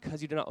to it,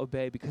 because you did not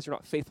obey, because you're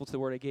not faithful to the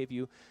word I gave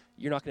you,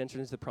 you're not going to enter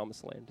into the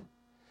promised land.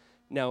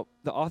 Now,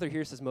 the author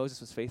here says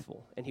Moses was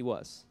faithful, and he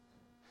was.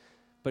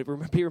 But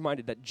be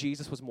reminded that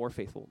Jesus was more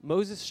faithful.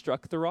 Moses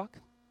struck the rock.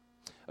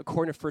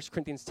 According to 1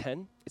 Corinthians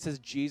 10, it says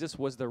Jesus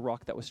was the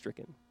rock that was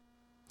stricken.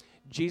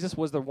 Jesus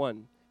was the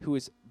one who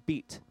was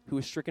beat, who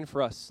was stricken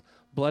for us.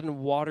 Blood and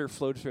water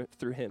flowed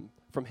through him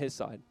from his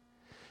side.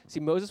 See,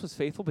 Moses was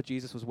faithful, but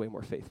Jesus was way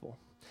more faithful.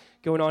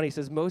 Going on, he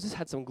says, Moses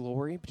had some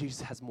glory, but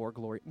Jesus has more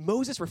glory.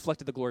 Moses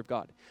reflected the glory of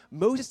God.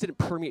 Moses didn't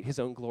permeate his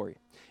own glory.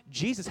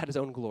 Jesus had his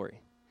own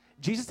glory.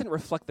 Jesus didn't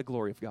reflect the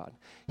glory of God.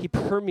 He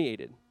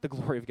permeated the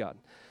glory of God.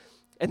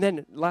 And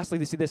then lastly,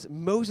 we see this.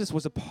 Moses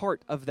was a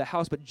part of the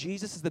house, but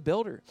Jesus is the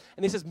builder.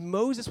 And he says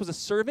Moses was a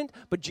servant,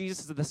 but Jesus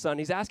is the son.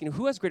 He's asking,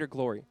 who has greater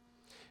glory?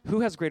 Who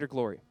has greater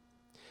glory?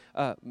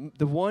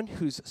 The one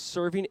who's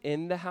serving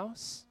in the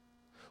house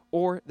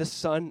or the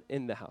son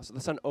in the house, or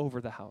the son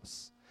over the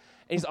house?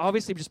 And he's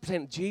obviously just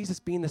saying Jesus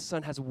being the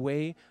son has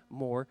way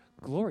more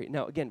glory.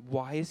 Now, again,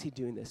 why is he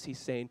doing this? He's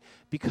saying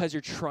because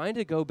you're trying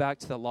to go back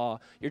to the law.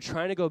 You're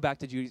trying to go back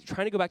to Judaism. You're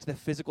trying to go back to the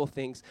physical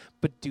things.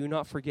 But do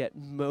not forget,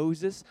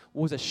 Moses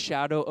was a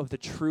shadow of the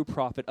true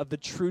prophet, of the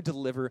true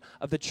deliverer,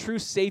 of the true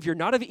savior,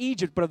 not of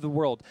Egypt, but of the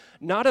world.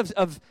 Not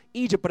of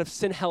Egypt, but of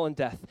sin, hell, and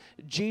death.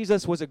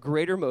 Jesus was a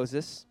greater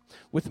Moses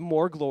with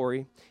more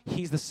glory.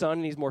 He's the son,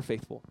 and he's more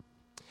faithful.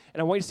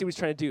 And I want you to see what he's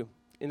trying to do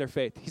in their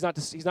faith. He's not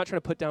trying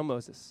to put down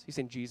Moses. He's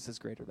saying Jesus is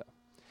greater, though.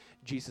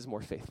 Jesus is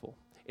more faithful.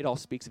 It all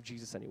speaks of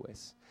Jesus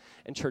anyways.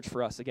 And church,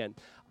 for us, again,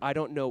 I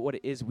don't know what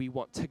it is we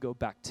want to go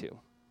back to.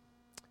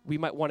 We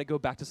might want to go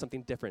back to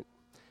something different.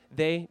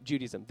 They,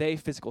 Judaism. They,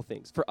 physical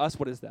things. For us,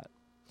 what is that?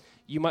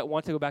 You might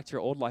want to go back to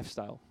your old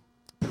lifestyle,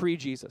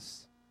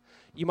 pre-Jesus.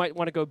 You might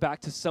want to go back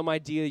to some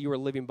idea you were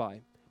living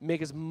by.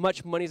 Make as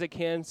much money as I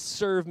can,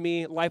 serve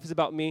me, life is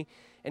about me.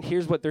 And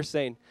here's what they're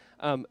saying.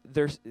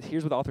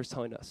 Here's what the author's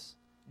telling us.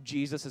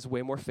 Jesus is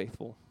way more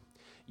faithful.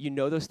 You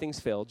know those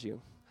things failed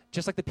you.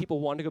 Just like the people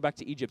wanted to go back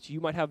to Egypt,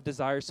 you might have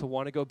desires to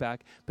want to go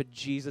back, but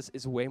Jesus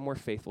is way more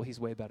faithful.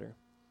 He's way better.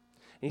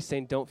 And he's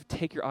saying, don't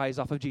take your eyes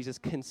off of Jesus.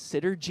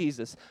 Consider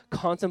Jesus.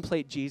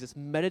 Contemplate Jesus.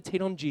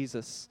 Meditate on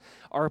Jesus,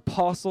 our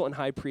apostle and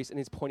high priest, and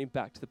he's pointing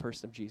back to the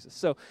person of Jesus.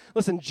 So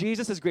listen,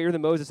 Jesus is greater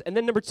than Moses. And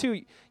then number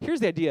two,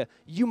 here's the idea.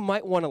 You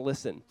might want to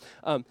listen.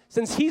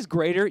 Since he's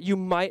greater, you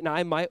might and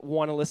I might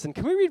want to listen.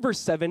 Can we read verse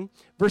 7?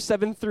 Verse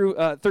 7 through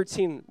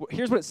 13.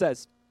 Here's what it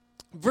says.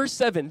 Verse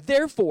 7,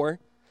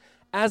 therefore,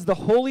 as the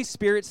Holy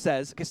Spirit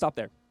says, okay, stop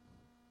there.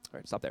 All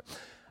right, stop there.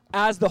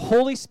 As the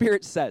Holy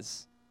Spirit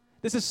says,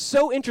 this is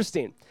so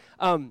interesting.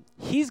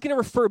 He's going to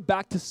refer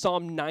back to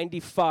Psalm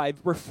 95,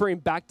 referring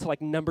back to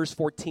like Numbers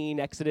 14,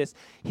 Exodus.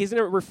 He's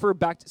going to refer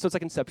back so it's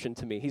like Inception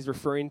to me. He's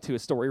referring to a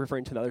story,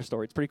 referring to another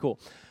story. It's pretty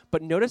cool.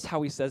 But notice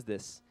how he says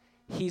this.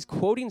 He's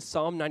quoting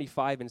Psalm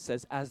 95 and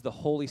says, as the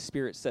Holy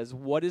Spirit says.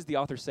 What is the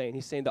author saying?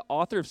 He's saying the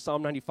author of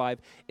Psalm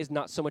 95 is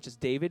not so much as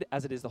David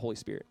as it is the Holy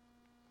Spirit.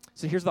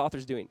 So here's what the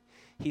author's doing.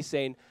 He's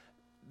saying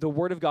the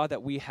word of God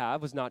that we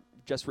have was not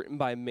just written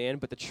by a man,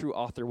 but the true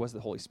author was the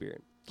Holy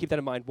Spirit. Keep that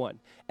in mind, one.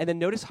 And then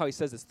notice how he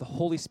says this. The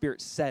Holy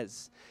Spirit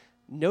says.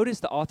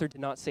 Notice the author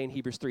did not say in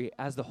Hebrews 3,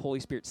 as the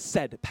Holy Spirit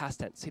said, past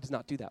tense. He does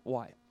not do that.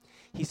 Why?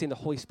 He's saying the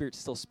Holy Spirit's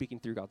still speaking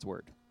through God's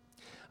word.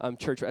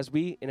 Church, as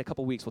we, in a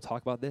couple weeks, we'll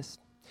talk about this,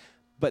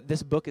 but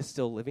this book is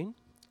still living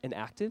and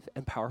active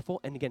and powerful.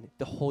 And again,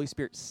 the Holy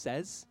Spirit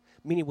says,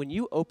 meaning when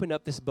you open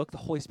up this book, the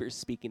Holy Spirit is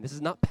speaking. This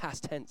is not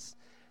past tense.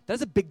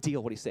 That's a big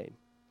deal, what he's saying.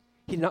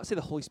 He did not say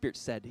the Holy Spirit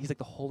said. He's like,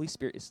 the Holy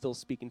Spirit is still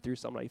speaking through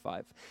Psalm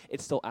 95.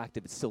 It's still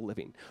active. It's still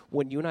living.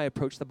 When you and I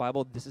approach the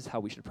Bible, this is how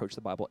we should approach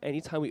the Bible.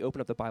 Anytime we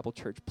open up the Bible,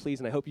 church, please,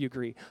 and I hope you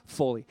agree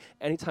fully,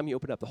 anytime you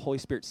open up, the Holy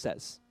Spirit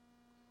says,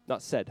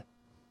 not said.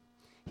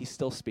 He's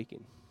still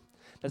speaking.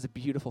 That's a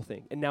beautiful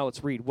thing. And now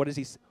let's read. What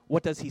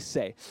does he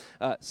say?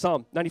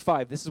 Psalm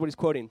 95, this is what he's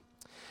quoting.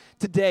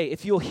 Today,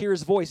 if you'll hear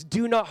his voice,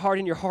 do not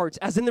harden your hearts,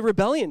 as in the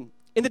rebellion,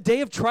 in the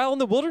day of trial in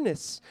the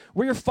wilderness,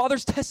 where your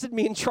fathers tested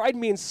me and tried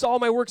me and saw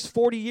my works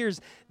 40 years.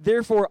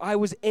 Therefore, I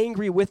was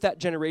angry with that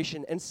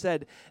generation and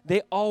said,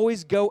 they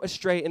always go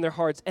astray in their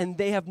hearts, and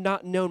they have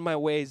not known my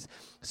ways.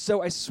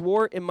 So I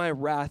swore in my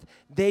wrath,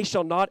 they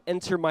shall not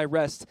enter my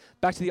rest.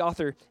 Back to the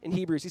author in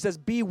Hebrews. He says,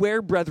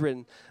 beware,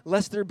 brethren,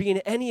 lest there be in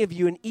any of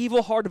you an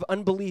evil heart of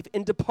unbelief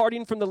in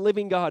departing from the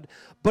living God,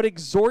 but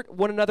exhort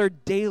one another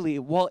daily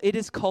while it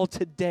is called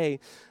today,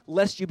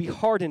 lest you be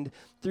hardened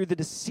through the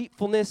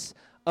deceitfulness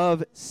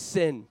of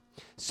sin.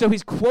 So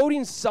he's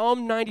quoting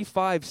Psalm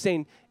 95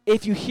 saying,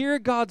 if you hear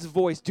God's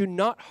voice, do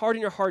not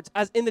harden your hearts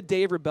as in the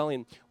day of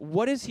rebellion.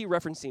 What is he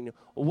referencing?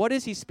 What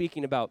is he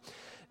speaking about?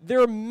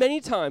 There are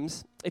many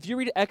times, if you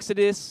read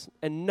Exodus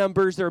and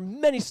Numbers, there are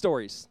many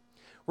stories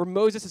where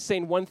Moses is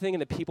saying one thing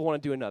and the people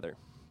want to do another.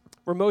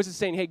 Where Moses is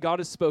saying, hey, God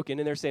has spoken,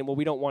 and they're saying, well,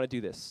 we don't want to do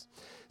this.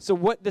 So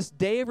what this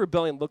day of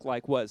rebellion looked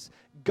like was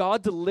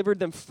God delivered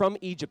them from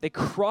Egypt. They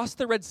crossed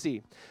the Red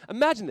Sea.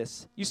 Imagine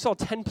this. You saw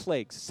 10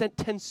 plagues, sent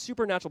 10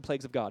 supernatural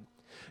plagues of God.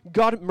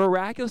 God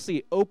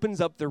miraculously opens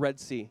up the Red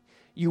Sea.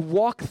 You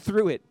walk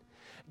through it.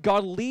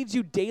 God leads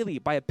you daily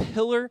by a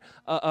pillar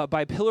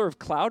of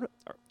cloud,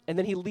 and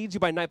then he leads you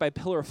by night by a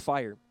pillar of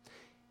fire.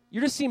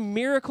 You're just seeing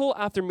miracle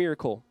after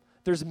miracle.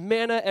 There's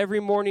manna every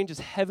morning,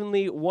 just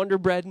heavenly wonder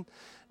bread.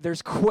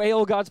 There's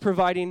quail God's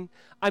providing.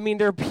 I mean,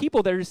 there are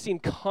people that are just seeing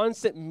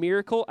constant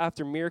miracle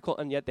after miracle,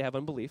 and yet they have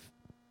unbelief,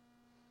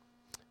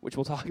 which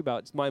we'll talk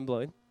about. It's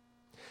mind-blowing.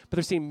 But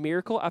they're seeing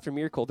miracle after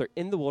miracle. They're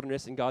in the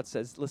wilderness, and God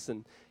says,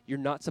 listen, you're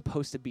not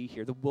supposed to be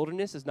here. The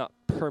wilderness is not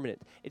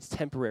permanent. It's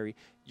temporary.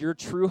 Your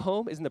true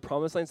home is in the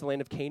promised land, the land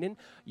of Canaan.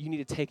 You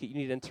need to take it. You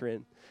need to enter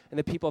in. And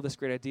the people have this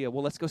great idea.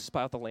 Well, let's go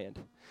spy out the land.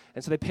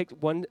 And so they picked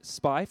one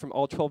spy from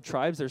all 12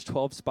 tribes. There's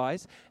 12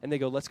 spies. And they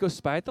go, let's go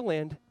spy out the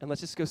land, and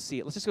let's just go see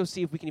it. Let's just go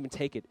see if we can even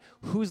take it.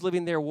 Who's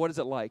living there? What is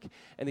it like?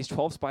 And these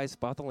 12 spies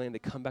spy out the land. They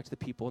come back to the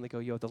people, and they go,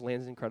 yo, the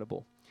land is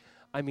incredible.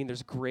 I mean,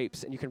 there's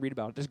grapes, and you can read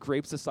about it. There's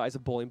grapes the size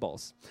of bowling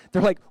balls.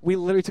 They're like, we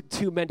literally took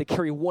 2 men to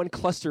carry one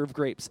cluster of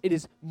grapes. It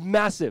is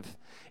massive.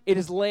 It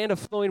is land of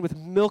flowing with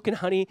milk and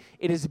honey.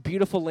 It is a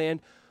beautiful land,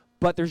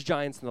 but there's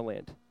giants in the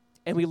land.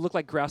 And we look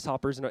like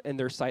grasshoppers in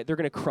their sight. They're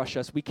going to crush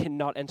us. We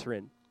cannot enter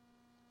in.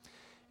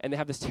 And they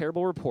have this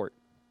terrible report.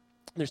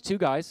 There's 2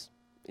 guys,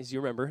 as you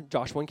remember,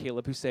 Joshua and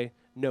Caleb, who say,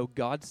 no,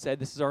 God said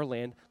this is our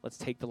land. Let's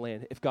take the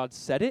land. If God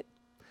said it,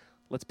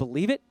 let's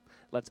believe it.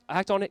 Let's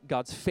act on it.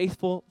 God's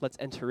faithful. Let's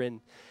enter in.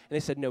 And they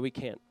said, no, we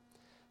can't.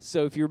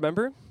 So if you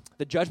remember,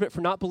 the judgment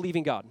for not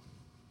believing God,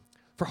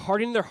 for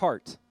hardening their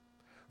heart,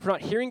 for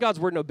not hearing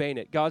God's word and obeying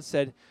it, God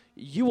said,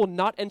 you will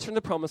not enter in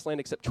the promised land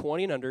except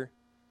 20 and under,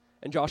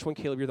 and Joshua and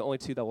Caleb, you're the only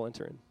 2 that will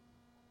enter in.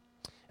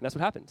 And that's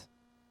what happened.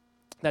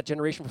 That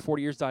generation for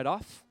 40 years died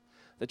off.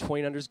 The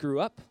 20 and unders grew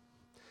up,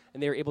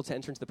 and they were able to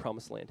enter into the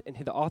promised land. And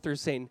the author is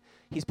saying,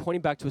 he's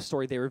pointing back to a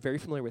story they were very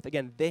familiar with.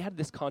 Again, they had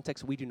this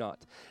context, we do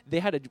not. They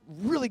had a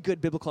really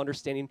good biblical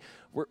understanding.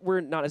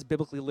 We're not as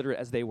biblically literate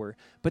as they were.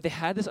 But they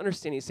had this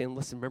understanding saying,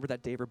 listen, remember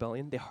that day of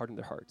rebellion? They hardened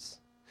their hearts.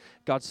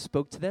 God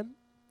spoke to them.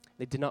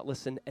 They did not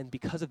listen. And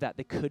because of that,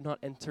 they could not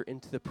enter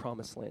into the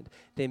promised land.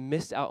 They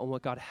missed out on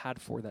what God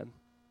had for them.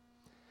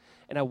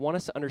 And I want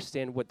us to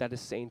understand what that is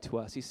saying to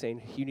us. He's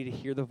saying, you need to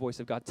hear the voice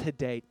of God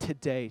today,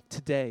 today,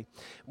 today.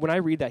 When I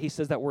read that, he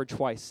says that word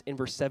twice in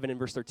verse 7 and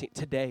verse 13,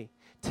 today.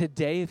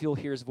 Today, if you'll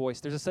hear his voice,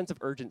 there's a sense of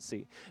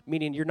urgency,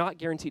 meaning you're not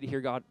guaranteed to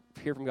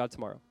hear from God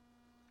tomorrow.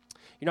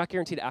 You're not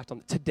guaranteed to act on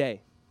it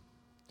today.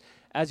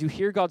 As you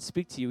hear God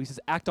speak to you, he says,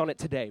 act on it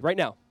today, right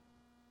now.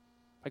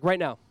 Like right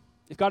now.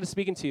 If God is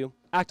speaking to you,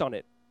 act on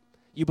it.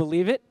 You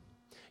believe it,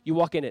 you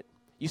walk in it,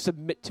 you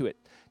submit to it.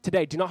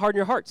 Today, do not harden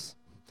your hearts.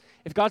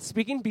 If God's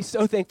speaking, be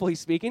so thankful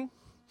he's speaking,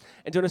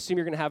 and don't assume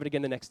you're going to have it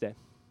again the next day.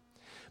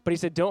 But he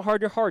said, don't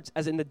harden your hearts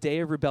as in the day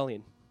of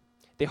rebellion.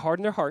 They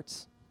hardened their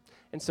hearts,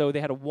 and so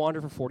they had to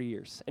wander for 40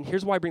 years. And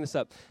here's why I bring this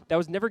up. That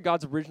was never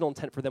God's original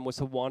intent for them, was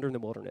to wander in the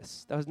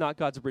wilderness. That was not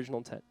God's original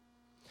intent.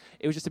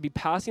 It was just to be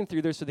passing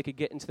through there so they could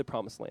get into the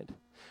promised land.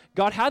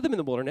 God had them in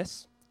the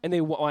wilderness, and they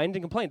whined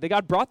and complained.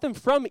 God brought them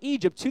from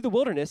Egypt to the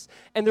wilderness,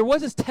 and there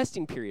was this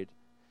testing period.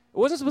 It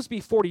wasn't supposed to be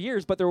 40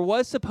 years, but there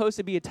was supposed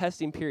to be a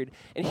testing period.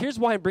 And here's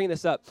why I'm bringing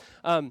this up.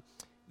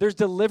 There's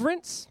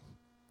deliverance,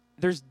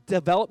 there's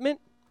development,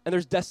 and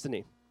there's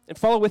destiny. And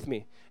follow with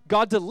me.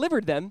 God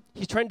delivered them.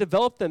 He's trying to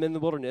develop them in the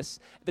wilderness.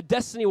 The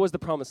destiny was the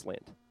promised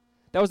land.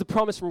 That was the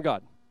promise from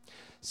God.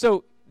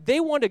 So they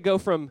want to go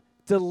from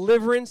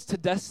deliverance to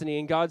destiny,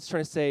 and God's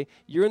trying to say,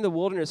 you're in the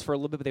wilderness for a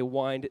little bit, but they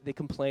whined, they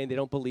complained, they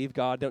don't believe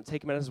God, don't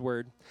take him at his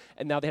word,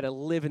 and now they had to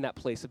live in that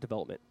place of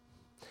development.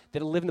 They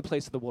had to live in the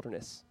place of the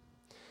wilderness.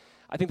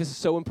 I think this is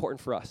so important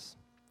for us.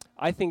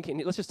 I think,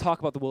 and let's just talk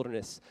about the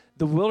wilderness.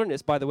 The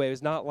wilderness, by the way,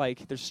 is not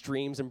like there's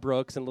streams and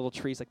brooks and little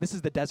trees. Like, this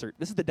is the desert.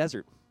 This is the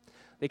desert.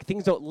 Like,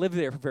 things don't live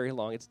there for very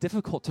long. It's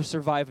difficult to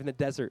survive in the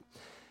desert.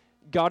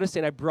 God is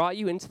saying, I brought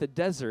you into the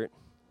desert,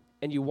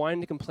 and you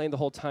whined and complained the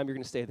whole time. You're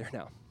going to stay there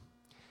now.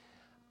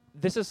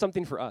 This is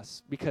something for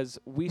us, because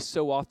we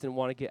so often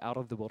want to get out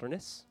of the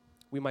wilderness.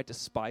 We might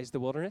despise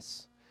the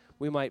wilderness.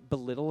 We might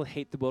belittle and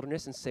hate the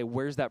wilderness and say,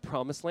 where's that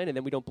promised land? And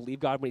then we don't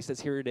believe God when he says,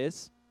 here it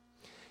is.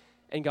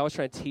 And God was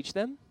trying to teach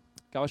them.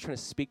 God was trying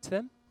to speak to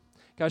them.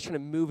 God was trying to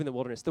move in the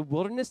wilderness. The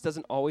wilderness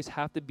doesn't always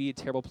have to be a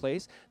terrible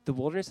place. The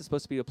wilderness is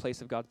supposed to be a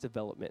place of God's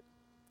development.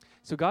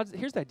 So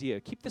here's the idea.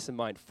 Keep this in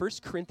mind. 1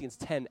 Corinthians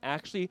 10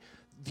 actually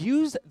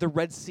views the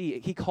Red Sea.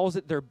 He calls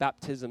it their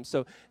baptism.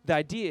 So the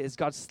idea is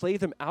God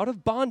slaved them out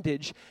of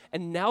bondage,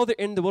 and now they're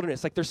in the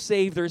wilderness. Like they're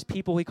saved. There's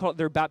people. He called it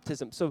their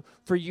baptism. So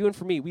for you and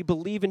for me, we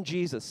believe in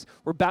Jesus.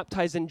 We're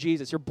baptized in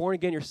Jesus. You're born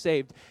again. You're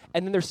saved.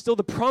 And then there's still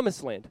the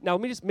promised land. Now,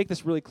 let me just make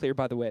this really clear,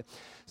 by the way.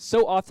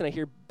 So often I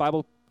hear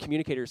Bible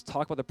communicators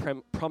talk about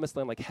the promised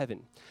land like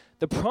heaven.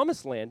 The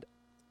promised land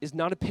is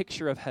not a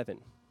picture of heaven.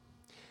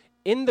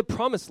 In the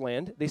promised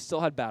land, they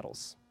still had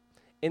battles.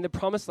 In the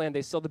promised land,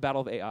 they still had the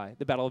battle of Ai,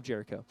 the battle of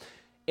Jericho.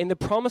 In the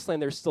promised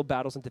land, there's still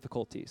battles and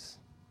difficulties.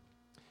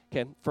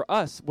 Okay, for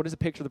us, what is a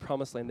picture of the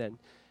promised land then?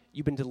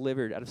 You've been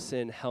delivered out of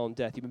sin, hell, and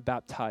death. You've been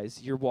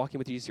baptized. You're walking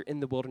with Jesus. You're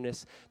in the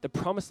wilderness. The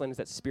promised land is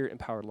that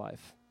spirit-empowered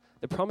life.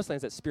 The promised land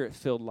is that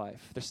spirit-filled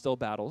life. There's still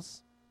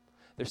battles.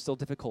 There's still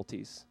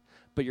difficulties.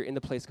 But you're in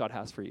the place God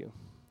has for you.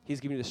 He's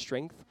giving you the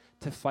strength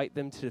to fight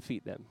them, to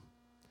defeat them.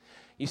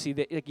 You see,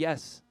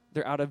 yes,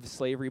 they're out of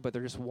slavery, but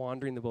they're just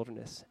wandering the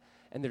wilderness,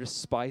 and they're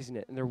despising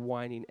it, and they're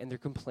whining, and they're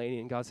complaining,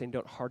 and God's saying,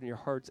 don't harden your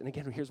hearts. And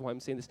again, here's why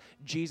I'm saying this.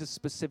 Jesus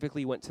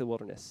specifically went to the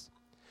wilderness.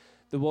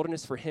 The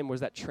wilderness for him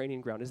was that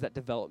training ground, is that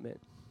development.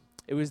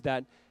 It was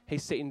that, hey,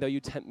 Satan, though you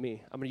tempt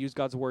me, I'm going to use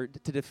God's word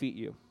to defeat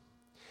you.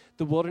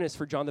 The wilderness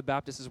for John the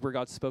Baptist is where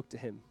God spoke to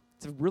him.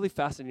 It's a really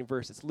fascinating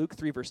verse. It's Luke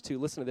 3, verse 2.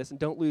 Listen to this, and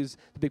don't lose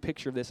the big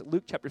picture of this.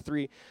 Luke chapter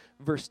 3,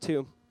 verse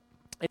 2.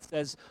 It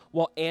says,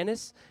 while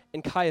Annas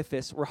and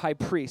Caiaphas were high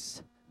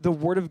priests, the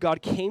word of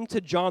God came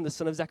to John, the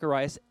son of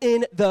Zacharias,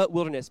 in the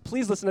wilderness.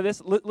 Please listen to this.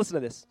 Listen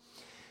to this.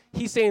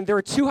 He's saying there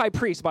were two high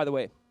priests, by the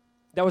way.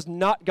 That was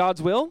not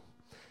God's will.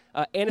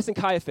 Annas and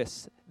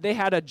Caiaphas. They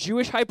had a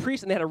Jewish high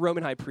priest and they had a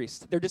Roman high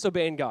priest. They're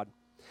disobeying God.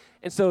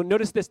 And so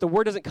notice this. The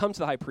word doesn't come to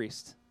the high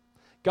priest.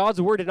 God's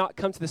word did not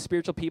come to the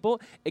spiritual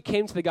people. It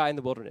came to the guy in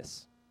the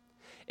wilderness.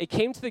 It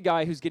came to the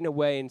guy who's getting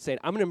away and saying,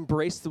 I'm going to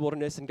embrace the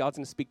wilderness and God's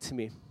going to speak to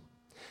me.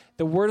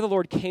 The word of the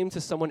Lord came to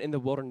someone in the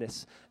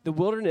wilderness. The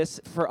wilderness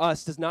for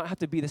us does not have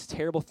to be this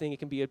terrible thing. It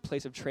can be a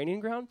place of training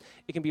ground.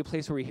 It can be a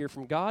place where we hear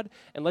from God.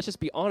 And let's just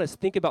be honest.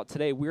 Think about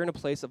today. We're in a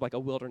place of like a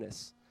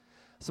wilderness.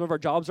 Some of our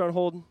jobs are on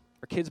hold.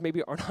 Our kids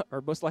maybe are not,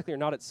 or most likely are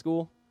not at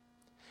school.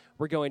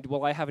 We're going,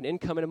 will I have an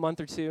income in a month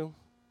or two?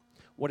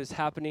 What is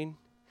happening?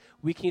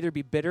 We can either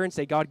be bitter and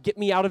say, God, get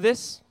me out of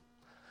this.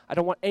 I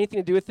don't want anything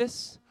to do with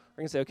this. Or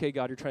we can say, okay,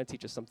 God, you're trying to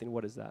teach us something.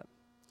 What is that?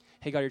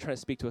 Hey, God, you're trying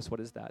to speak to us. What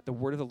is that? The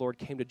word of the Lord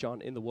came to John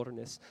in the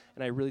wilderness,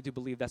 and I really do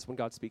believe that's when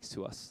God speaks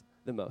to us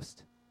the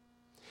most.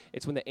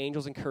 It's when the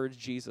angels encouraged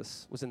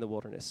Jesus was in the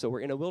wilderness. So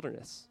we're in a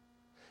wilderness.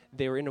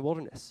 They were in a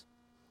wilderness.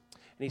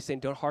 And he's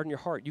saying, don't harden your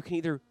heart. You can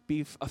either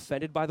be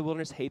offended by the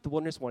wilderness, hate the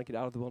wilderness, want to get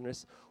out of the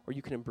wilderness, or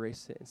you can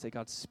embrace it and say,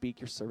 God, speak,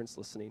 your servant's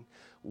listening.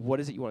 What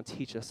is it you want to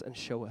teach us and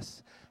show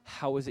us?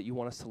 How is it you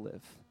want us to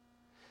live?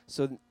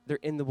 So they're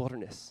in the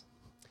wilderness.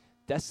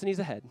 Destiny's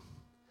ahead,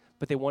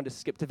 but they wanted to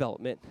skip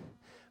development.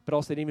 But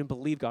also they didn't even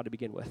believe God to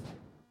begin with.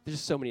 There's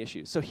just so many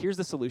issues. So here's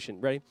the solution,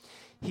 ready?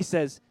 He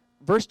says,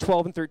 verse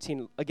 12 and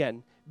 13,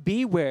 again,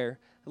 beware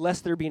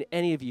lest there be in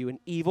any of you an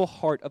evil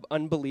heart of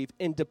unbelief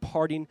in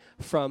departing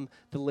from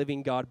the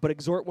living God. But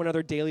exhort one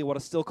another daily while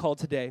it's still called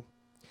today,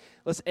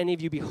 lest any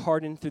of you be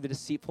hardened through the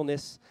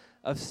deceitfulness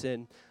of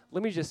sin.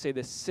 Let me just say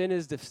this. Sin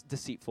is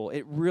deceitful.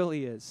 It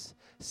really is.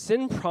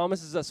 Sin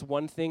promises us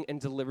one thing and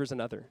delivers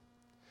another.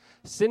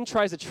 Sin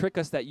tries to trick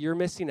us that you're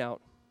missing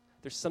out.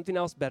 There's something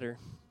else better.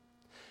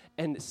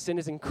 And sin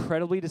is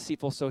incredibly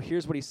deceitful. So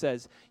here's what he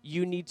says.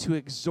 You need to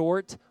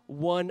exhort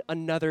one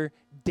another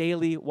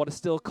daily, what is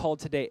still called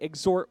today.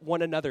 Exhort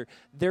one another.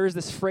 There is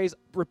this phrase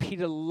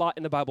repeated a lot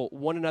in the Bible.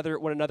 One another,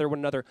 one another, one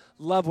another.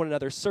 Love one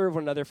another, serve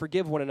one another,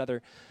 forgive one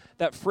another.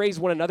 That phrase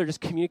one another just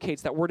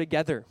communicates that we're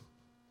together,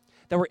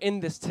 that we're in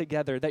this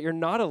together, that you're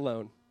not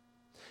alone.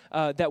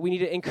 That we need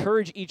to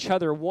encourage each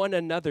other, one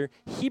another.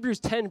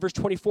 Hebrews 10, verse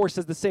 24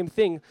 says the same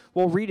thing.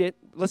 We'll read it.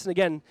 Listen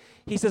again.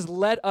 He says,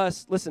 let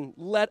us, and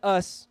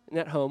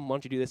at home, why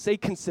don't you do this? Say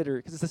consider,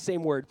 because it's the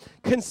same word.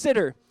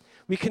 Consider.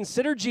 We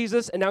consider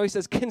Jesus, and now he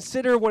says,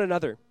 consider one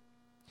another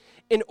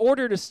in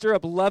order to stir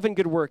up love and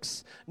good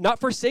works, not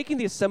forsaking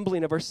the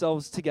assembling of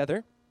ourselves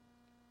together,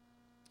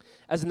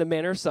 as in the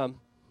manner of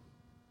some,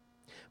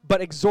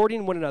 but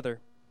exhorting one another,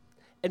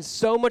 and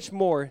so much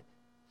more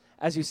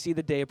as you see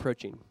the day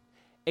approaching.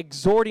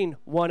 Exhorting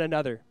one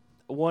another,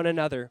 one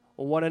another,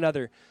 one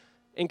another.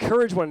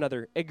 Encourage one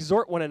another,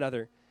 exhort one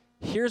another.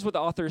 Here's what the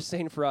author is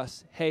saying for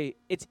us. Hey,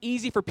 it's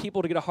easy for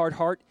people to get a hard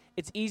heart.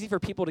 It's easy for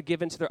people to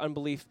give into their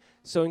unbelief,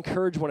 so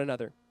encourage one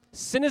another.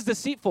 Sin is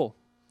deceitful.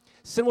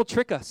 Sin will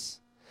trick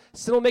us.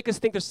 Sin will make us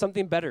think there's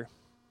something better.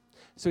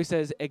 So he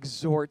says,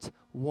 exhort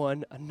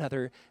one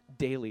another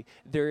daily.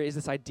 There is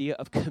this idea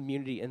of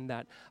community in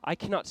that. I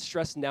cannot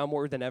stress now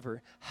more than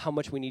ever how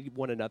much we need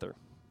one another.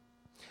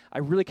 I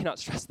really cannot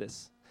stress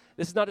this.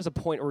 This is not just a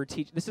point where we're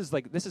teaching. This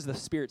is the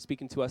Spirit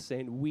speaking to us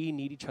saying we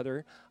need each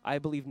other. I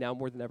believe now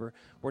more than ever.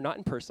 We're not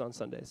in person on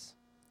Sundays.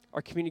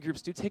 Our community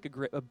groups do take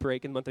a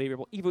break in the month of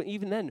April.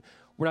 Even then,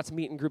 we're not to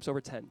meet in groups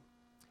over 10.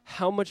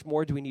 How much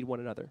more do we need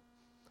one another?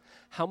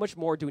 How much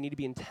more do we need to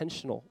be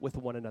intentional with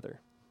one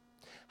another?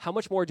 How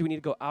much more do we need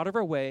to go out of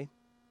our way,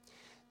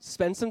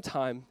 spend some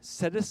time,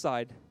 set it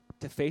aside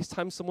to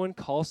FaceTime someone,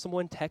 call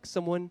someone, text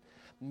someone,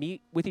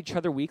 meet with each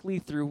other weekly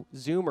through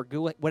Zoom or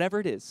Google, whatever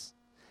it is?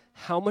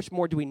 How much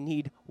more do we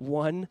need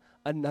one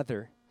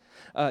another?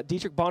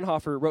 Dietrich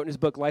Bonhoeffer wrote in his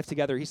book, Life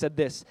Together, he said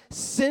this: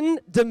 sin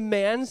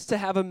demands to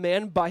have a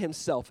man by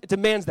himself. It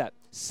demands that.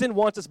 Sin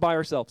wants us by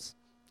ourselves.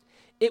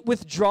 It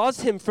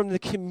withdraws him from the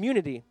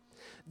community.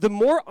 The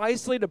more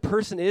isolated a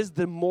person is,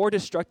 the more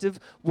destructive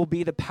will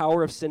be the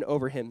power of sin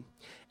over him,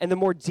 and the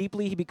more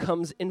deeply he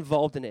becomes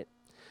involved in it.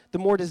 The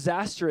more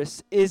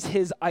disastrous is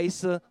his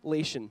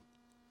isolation.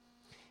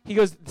 He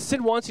goes,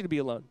 sin wants you to be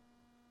alone.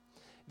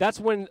 That's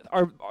when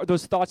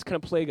those thoughts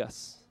kind of plague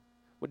us.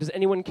 Well, does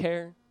anyone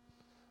care?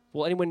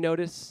 Will anyone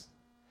notice?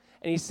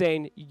 And he's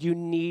saying, you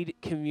need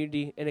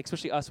community, and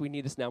especially us, we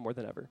need this now more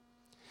than ever.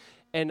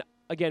 And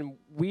again,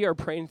 we are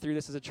praying through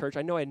this as a church.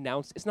 I know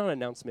it's not an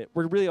announcement.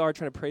 We really are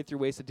trying to pray through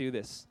ways to do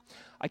this.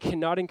 I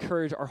cannot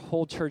encourage our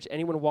whole church,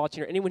 anyone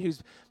watching, or anyone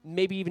who's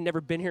maybe even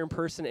never been here in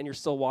person and you're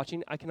still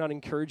watching, I cannot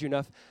encourage you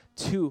enough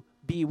to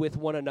be with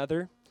one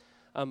another.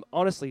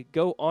 Honestly,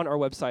 go on our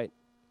website.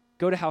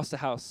 Go to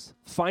house,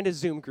 find a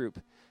Zoom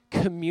group,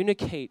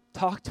 communicate,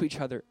 talk to each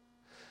other,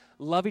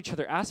 love each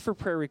other, ask for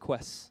prayer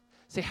requests.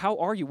 Say, how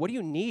are you? What do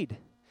you need?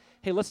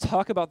 Hey, let's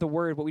talk about the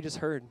word, what we just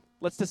heard.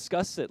 Let's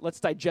discuss it. Let's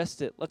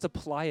digest it. Let's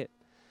apply it.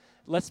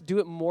 Let's do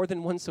it more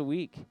than once a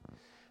week.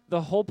 The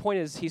whole point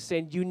is he's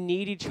saying you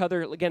need each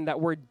other, again, that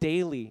word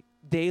daily.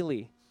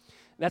 And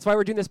that's why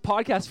we're doing this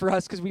podcast for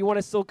us, because we want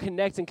to still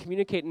connect and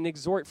communicate and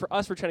exhort. For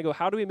us, we're trying to go,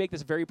 how do we make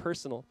this very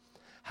personal?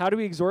 How do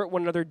we exhort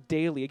one another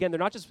daily? Again, they're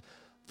not just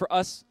for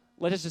us,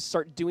 let us just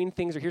start doing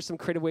things, or here's some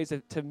creative ways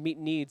to meet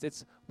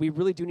needs. We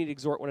really do need to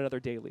exhort one another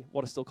daily,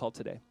 what is still called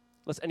today.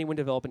 Lest anyone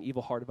develop an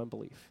evil heart of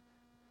unbelief.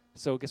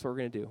 So guess what we're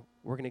going to do?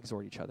 We're going to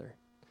exhort each other.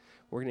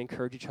 We're going to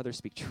encourage each other to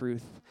speak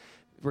truth.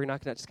 We're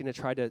not just going to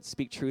try to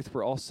speak truth.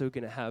 We're also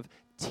going to have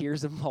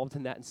tears involved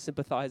in that and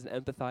sympathize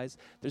and empathize.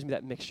 There's going to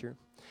be that mixture.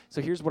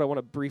 So here's what I want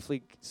to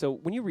briefly, so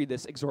when you read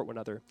this, exhort one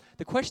another.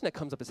 The question that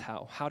comes up is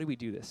how? How do we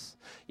do this?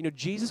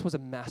 Jesus was a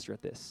master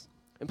at this.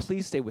 And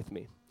please stay with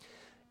me.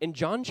 In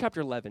John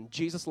chapter 11,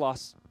 Jesus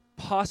lost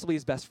possibly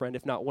his best friend,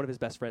 if not one of his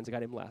best friends, a guy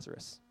named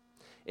Lazarus.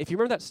 If you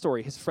remember that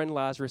story, his friend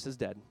Lazarus is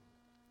dead.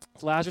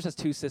 Lazarus has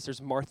two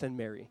sisters, Martha and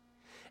Mary.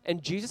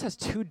 And Jesus has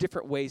two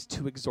different ways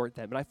to exhort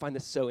them, and I find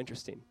this so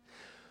interesting.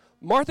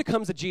 Martha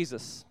comes to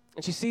Jesus,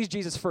 and she sees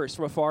Jesus first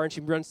from afar, and she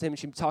runs to him, and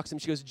she talks to him.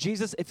 She goes,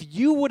 Jesus, if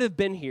you would have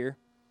been here,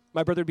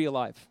 my brother would be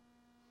alive.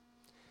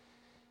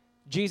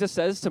 Jesus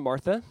says to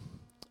Martha,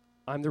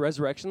 I'm the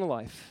resurrection and the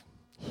life.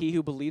 He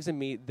who believes in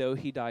me, though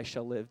he die,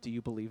 shall live. Do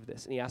you believe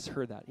this? And he asked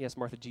her that. He asked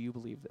Martha, do you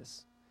believe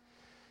this?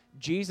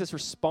 Jesus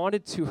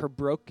responded to her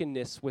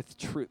brokenness with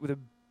truth, with a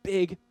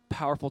big,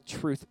 powerful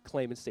truth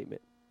claim and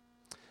statement.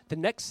 The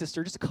next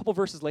sister, just a couple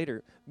verses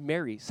later,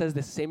 Mary, says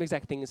the same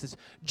exact thing and says,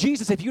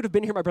 Jesus, if you'd have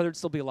been here, my brother would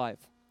still be alive.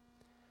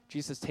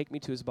 Jesus says, take me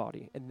to his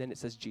body. And then it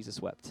says,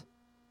 Jesus wept.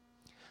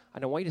 I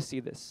don't want you to see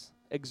this.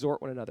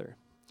 Exhort one another.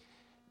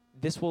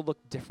 This will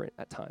look different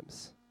at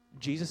times.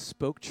 Jesus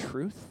spoke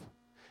truth.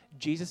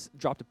 Jesus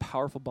dropped a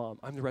powerful bomb.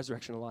 I'm the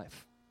resurrection and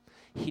life.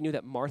 He knew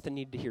that Martha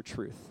needed to hear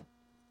truth.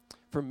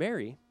 For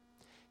Mary,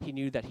 he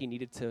knew that he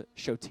needed to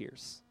show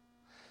tears.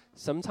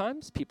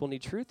 Sometimes people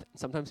need truth, and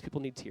sometimes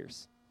people need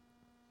tears.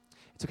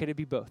 It's okay to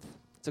be both.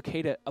 It's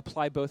okay to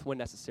apply both when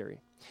necessary.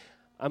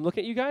 I'm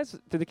looking at you guys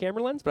through the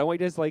camera lens, but I want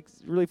you to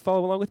really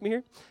follow along with me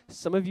here.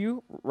 Some of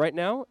you right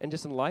now and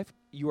just in life,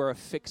 you are a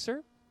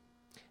fixer.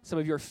 Some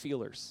of you are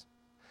feelers.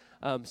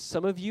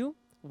 Some of you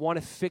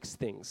want to fix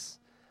things.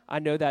 I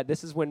know that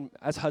this is when,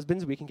 as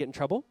husbands, we can get in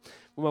trouble.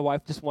 When my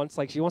wife just wants,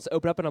 she wants to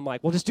open up, and I'm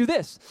like, well, just do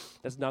this.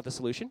 That's not the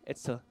solution.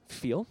 It's to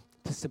feel,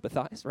 to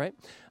sympathize, right?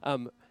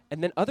 And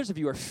then others of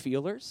you are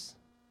feelers.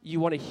 You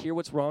want to hear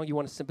what's wrong. You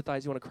want to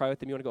sympathize. You want to cry with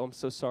them. You want to go, I'm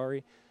so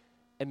sorry.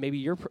 And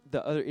maybe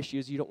the other issue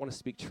is you don't want to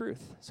speak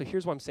truth. So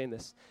here's why I'm saying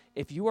this.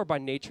 If you are by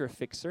nature a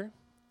fixer,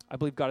 I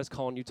believe God is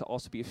calling you to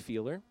also be a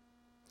feeler.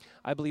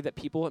 I believe that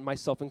people, and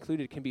myself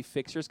included, can be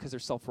fixers because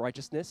there's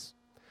self-righteousness.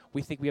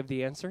 We think we have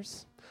the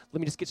answers. Let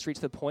me just get straight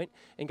to the point.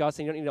 And God's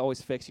saying you don't need to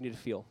always fix, you need to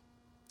feel.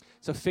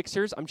 So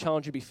fixers, I'm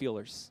challenging you to be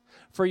feelers.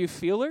 For you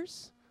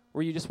feelers,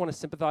 where you just want to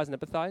sympathize and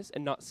empathize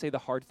and not say the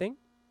hard thing,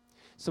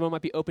 someone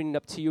might be opening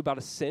up to you about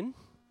a sin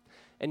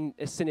and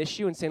a sin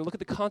issue and saying, look at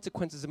the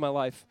consequences of my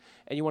life,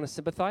 and you want to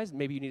sympathize,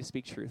 maybe you need to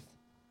speak truth.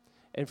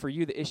 And for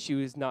you, the issue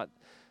is not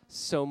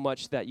so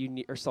much that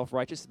you are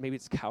self-righteous, maybe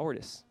it's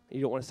cowardice.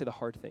 You don't want to say the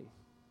hard thing.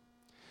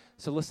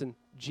 So listen,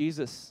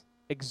 Jesus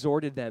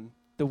exhorted them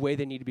the way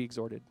they need to be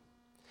exhorted.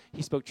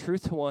 He spoke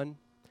truth to one, and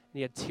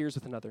he had tears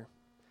with another.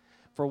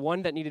 For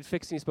one that needed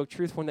fixing, he spoke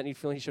truth. For one that needed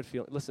feeling, he showed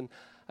feeling. Listen,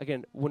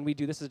 again, when we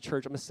do this as a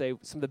church, I'm going to say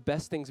some of the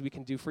best things we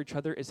can do for each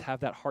other is have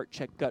that heart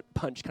check, gut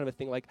punch kind of a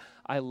thing. Like,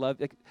 I love,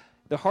 like,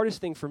 the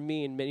hardest thing for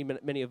me and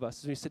many of us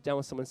is when you sit down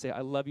with someone and say, I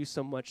love you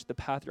so much. The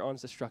path you're on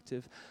is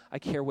destructive. I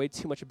care way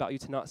too much about you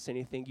to not say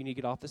anything. You need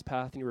to get off this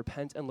path and you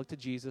repent and look to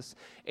Jesus.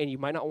 And you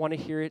might not want to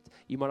hear it.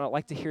 You might not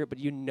like to hear it, but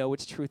you know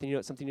it's truth and you know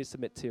it's something you need to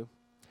submit to.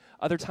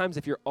 Other times,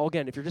 if you're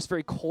just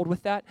very cold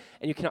with that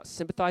and you cannot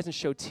sympathize and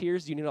show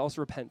tears, you need to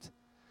also repent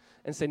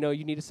and say, no,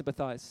 you need to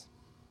sympathize.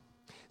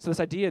 So this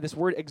idea, this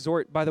word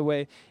exhort, by the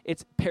way,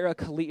 it's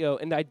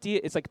parakaleo. And the idea,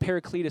 it's like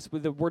Paracletus,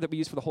 with the word that we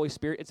use for the Holy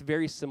Spirit. It's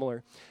very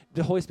similar.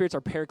 The Holy Spirit's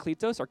our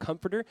Parakletos, our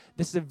comforter.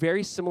 This is a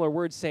very similar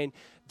word saying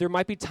there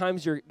might be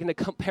times you're going to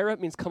come, para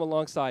means come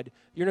alongside.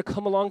 You're going to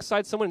come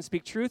alongside someone and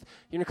speak truth.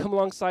 You're going to come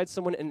alongside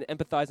someone and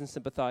empathize and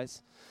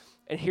sympathize.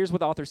 And here's what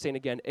the author's saying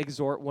again,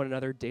 exhort one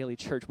another daily.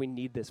 Church, we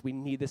need this. We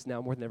need this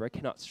now more than ever. I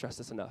cannot stress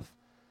this enough.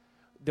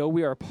 Though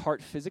we are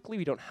apart physically,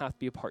 we don't have to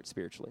be apart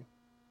spiritually.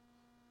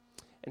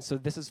 And so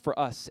this is for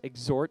us.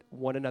 Exhort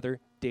one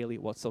another daily.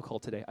 Well, it's so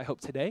called today. I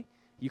hope today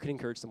you can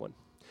encourage someone.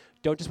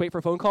 Don't just wait for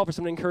a phone call for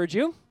someone to encourage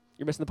you.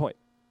 You're missing the point.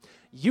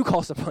 You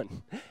call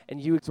someone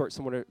and you exhort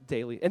someone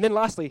daily. And then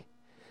lastly,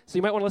 so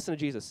you might want to listen to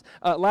Jesus.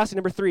 Lastly,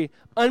 number 3,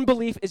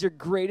 unbelief is your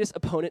greatest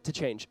opponent to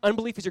change.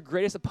 Unbelief is your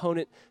greatest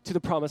opponent to the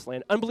promised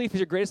land. Unbelief is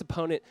your greatest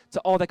opponent to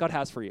all that God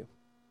has for you.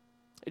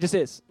 It just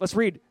is. Let's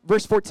read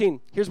verse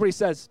 14. Here's what he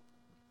says.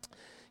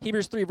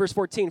 Hebrews 3, verse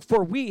 14,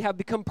 for we have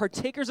become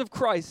partakers of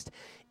Christ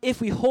if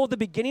we hold the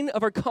beginning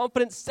of our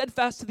confidence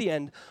steadfast to the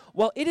end.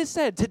 While it is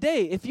said,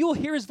 today, if you will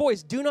hear his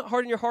voice, do not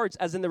harden your hearts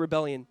as in the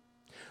rebellion.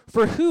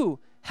 For who,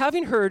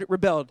 having heard,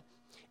 rebelled?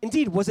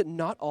 Indeed, was it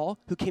not all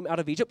who came out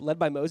of Egypt led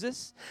by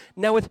Moses?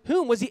 Now with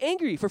whom was he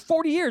angry for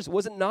 40 years?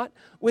 Was it not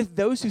with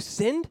those who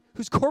sinned,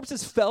 whose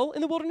corpses fell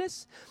in the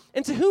wilderness?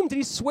 And to whom did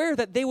he swear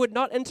that they would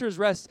not enter his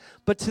rest,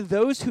 but to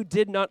those who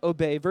did not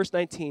obey? Verse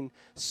 19,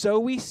 so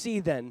we see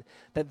then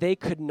that they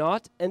could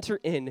not enter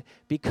in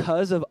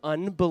because of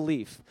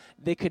unbelief.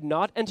 They could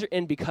not enter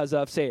in because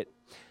of, say it,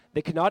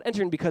 they could not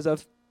enter in because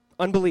of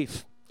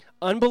unbelief.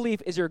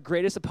 Unbelief is your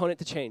greatest opponent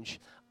to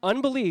change.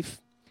 Unbelief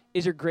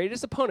is your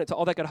greatest opponent to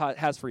all that God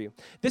has for you.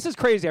 This is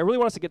crazy. I really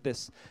want us to get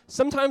this.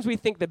 Sometimes we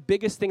think the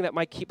biggest thing that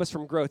might keep us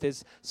from growth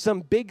is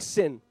some big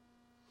sin.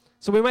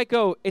 So we might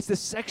go, it's the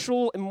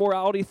sexual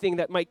immorality thing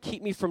that might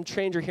keep me from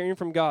change or hearing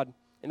from God,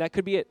 and that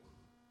could be it.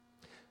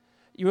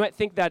 You might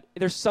think that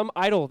there's some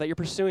idol that you're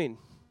pursuing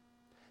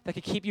that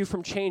could keep you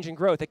from change and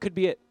growth. That could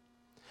be it.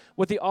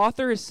 What the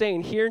author is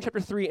saying here in chapter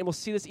 3, and we'll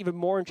see this even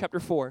more in chapter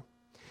 4,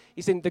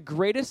 he's saying the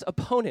greatest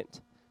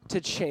opponent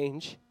to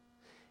change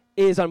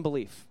is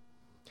unbelief.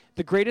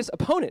 The greatest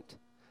opponent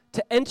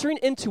to entering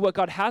into what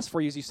God has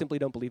for you is you simply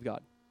don't believe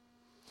God.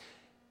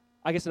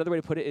 I guess another way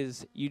to put it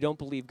is you don't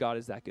believe God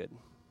is that good.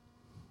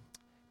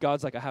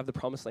 God's like, I have the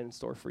promised land in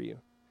store for you,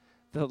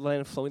 the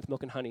land flowing with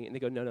milk and honey. And they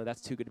go, no,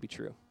 that's too good to be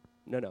true.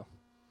 No,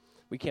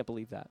 we can't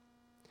believe that.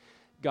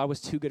 God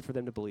was too good for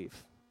them to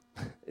believe.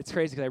 It's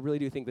crazy because I really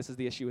do think this is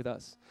the issue with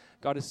us.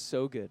 God is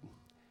so good.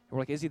 And we're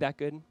like, is he that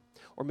good?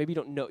 Or maybe you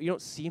don't know, you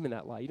don't see him in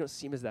that light. You don't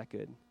see him as that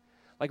good.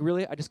 Like,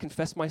 really, I just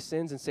confess my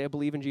sins and say I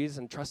believe in Jesus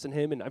and trust in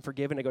him and I'm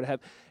forgiven, I go to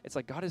heaven. It's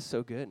like, God is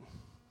so good.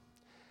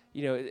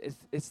 You know,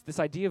 it's this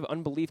idea of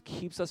unbelief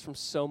keeps us from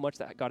so much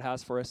that God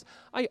has for us.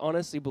 I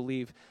honestly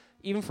believe,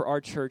 even for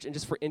our church and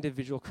just for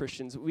individual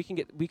Christians, we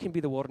can be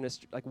the wilderness,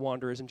 like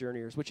wanderers and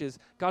journeyers, which is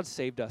God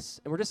saved us.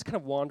 And we're just kind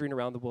of wandering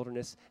around the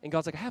wilderness. And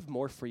God's like, I have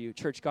more for you.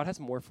 Church, God has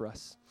more for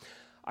us.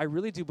 I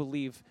really do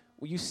believe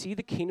when you see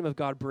the kingdom of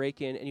God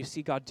break in and you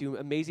see God do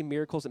amazing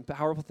miracles and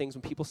powerful things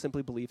when people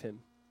simply believe him.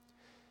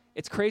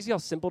 It's crazy how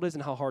simple it is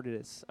and how hard it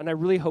is. And I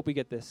really hope we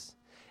get this.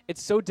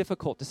 It's so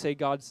difficult to say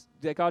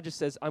that God just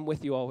says, I'm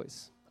with you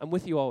always. I'm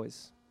with you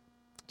always.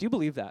 Do you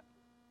believe that?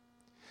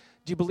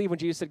 Do you believe when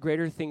Jesus said,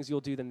 greater things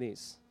you'll do than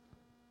these?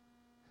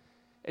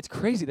 It's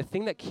crazy. The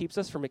thing that keeps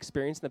us from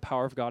experiencing the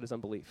power of God is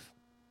unbelief.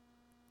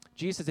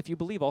 Jesus says, if you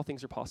believe, all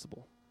things are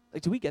possible.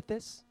 Like, do we get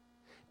this?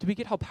 Do we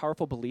get how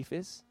powerful belief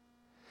is?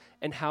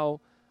 And how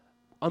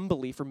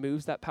unbelief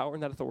removes that power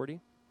and that authority?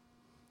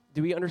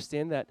 Do we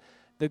understand that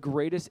the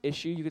greatest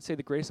issue, you could say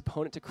the greatest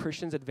opponent to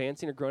Christians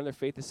advancing or growing their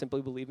faith is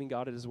simply believing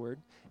God at his word?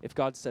 If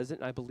God says it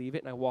and I believe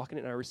it and I walk in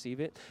it and I receive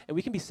it. And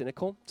we can be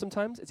cynical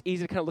sometimes. It's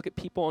easy to kind of look at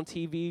people on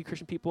TV,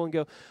 Christian people, and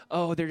go,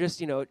 oh, they're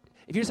just, if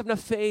you just have enough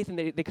faith, and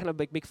they kind of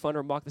like make fun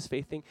or mock this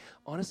faith thing.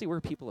 Honestly,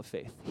 we're people of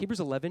faith. Hebrews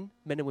 11,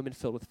 men and women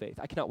filled with faith.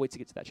 I cannot wait to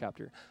get to that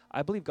chapter.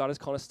 I believe God is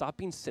calling us, stop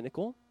being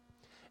cynical,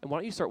 and why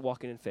don't you start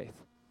walking in faith?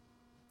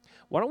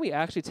 Why don't we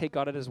actually take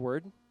God at his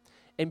word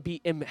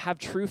and have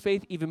true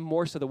faith even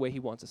more so the way he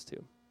wants us to?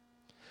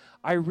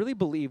 I really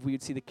believe we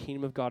would see the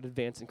kingdom of God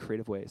advance in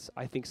creative ways.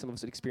 I think some of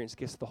us would experience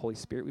gifts of the Holy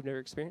Spirit we've never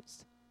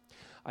experienced.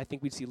 I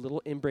think we'd see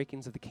little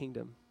inbreakings of the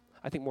kingdom.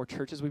 I think more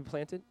churches would be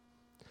planted.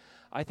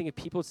 I think if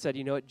people said,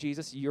 you know what,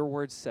 Jesus, your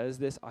word says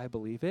this, I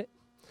believe it.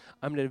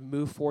 I'm going to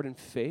move forward in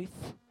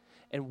faith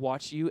and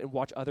watch you and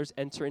watch others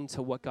enter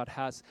into what God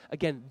has.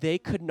 Again, they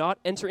could not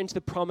enter into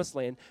the promised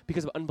land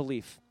because of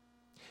unbelief.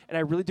 And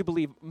I really do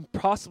believe,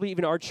 possibly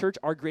even our church,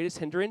 our greatest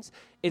hindrance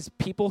is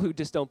people who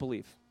just don't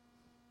believe.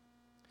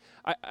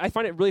 I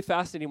find it really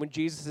fascinating when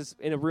Jesus is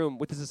in a room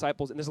with his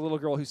disciples and there's a little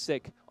girl who's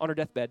sick on her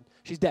deathbed.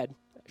 She's dead.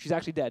 She's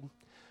actually dead.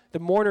 The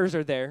mourners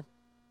are there,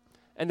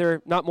 and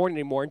they're not mourning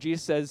anymore. And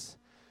Jesus says,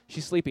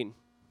 she's sleeping.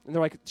 And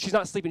they're like, she's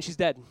not sleeping, she's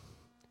dead.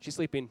 She's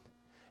sleeping.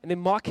 And they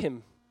mock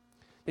him.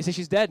 They say,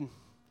 she's dead.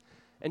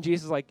 And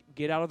Jesus is like,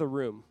 get out of the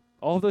room.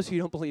 All of those who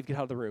don't believe, get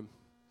out of the room.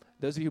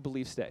 Those of you who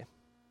believe, stay.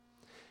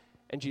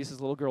 And Jesus'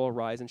 little girl will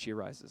arise, and she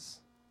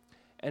arises.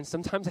 And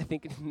sometimes I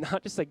think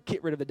not just like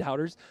get rid of the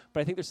doubters,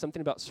 but I think there's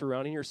something about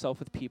surrounding yourself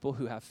with people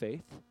who have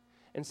faith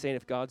and saying,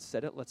 if God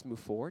said it, let's move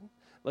forward.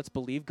 Let's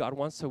believe God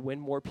wants to win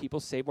more people,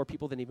 save more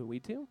people than even we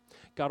do.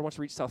 God wants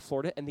to reach South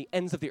Florida and the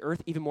ends of the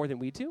earth even more than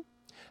we do.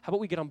 How about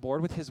we get on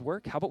board with his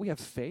work? How about we have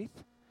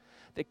faith?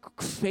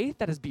 Faith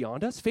that is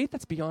beyond us, faith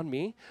that's beyond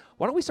me.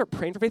 Why don't we start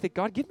praying for faith that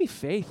God, give me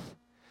faith.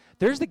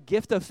 There's the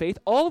gift of faith.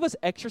 All of us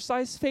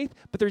exercise faith,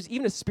 but there's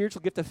even a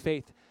spiritual gift of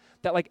faith.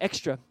 That like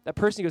extra, that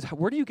person goes,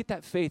 where do you get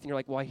that faith? And you're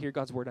like, well, I hear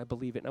God's word, and I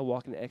believe it, and I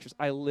walk in the extras.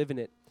 I live in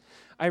it.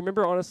 I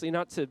remember, honestly,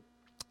 not to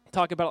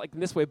talk about it like in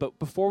this way, but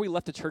before we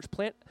left the church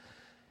plant,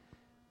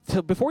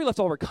 before we left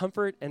all of our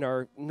comfort and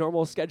our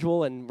normal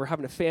schedule and we're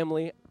having a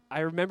family,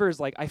 I remember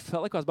I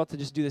felt like I was about to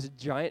just do this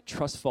giant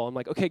trust fall. I'm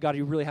like, okay, God,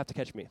 you really have to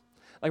catch me.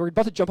 Like, we're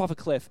about to jump off a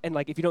cliff, and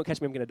like, if you don't catch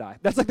me, I'm going to die.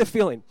 That's like the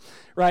feeling,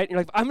 right? And you're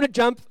like, I'm going to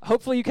jump.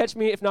 Hopefully you catch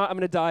me. If not, I'm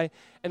going to die.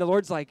 And the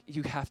Lord's like,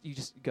 you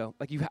just go.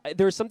 Like,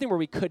 there was something where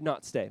we could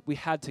not stay. We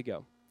had to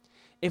go.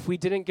 If we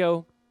didn't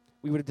go,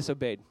 we would have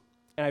disobeyed.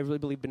 And I really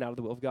believe been out of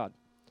the will of God.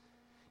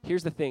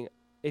 Here's the thing.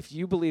 If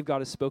you believe God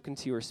has spoken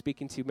to you or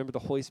speaking to you, remember the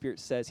Holy Spirit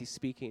says he's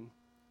speaking.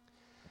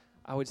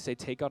 I would say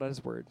take God at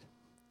his word.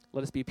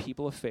 Let us be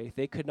people of faith.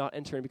 They could not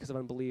enter in because of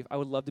unbelief. I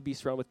would love to be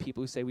surrounded with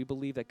people who say we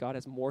believe that God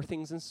has more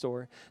things in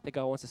store, that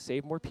God wants to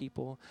save more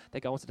people,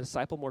 that God wants to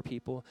disciple more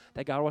people,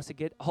 that God wants to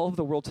get all of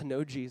the world to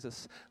know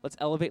Jesus. Let's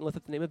elevate and lift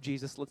up the name of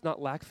Jesus. Let's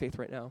not lack faith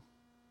right now.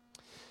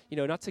 You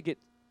know, not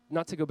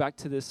to go back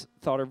to this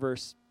thought or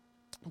verse,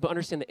 but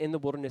understand that in the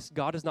wilderness,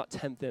 God does not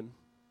tempt them.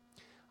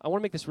 I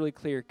want to make this really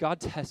clear. God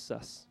tests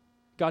us.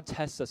 God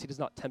tests us. He does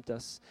not tempt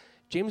us.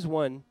 James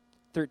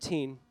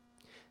 1:13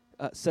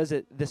 says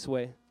it this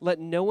way. Let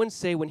no one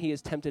say when he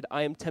is tempted,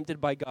 I am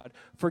tempted by God.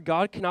 For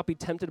God cannot be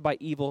tempted by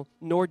evil,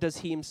 nor does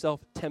he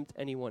himself tempt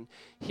anyone.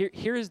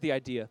 Here is the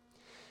idea.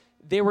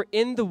 They were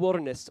in the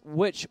wilderness,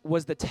 which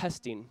was the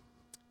testing.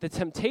 The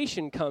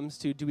temptation comes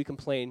to, do we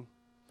complain?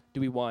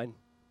 Do we whine?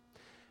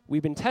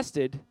 We've been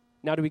tested.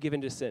 Now do we give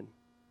in to sin?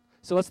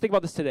 So let's think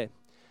about this today.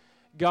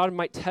 God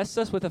might test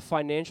us with a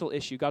financial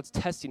issue. God's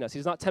testing us. He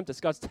does not tempt us.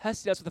 God's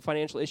testing us with a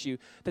financial issue.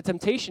 The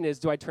temptation is,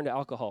 do I turn to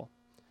alcohol?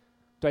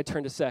 Do I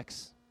turn to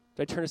sex?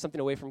 Do I turn to something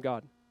away from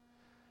God?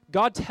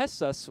 God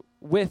tests us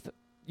with,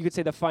 you could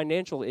say, the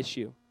financial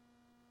issue.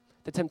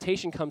 The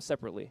temptation comes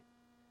separately.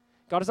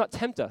 God does not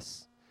tempt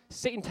us.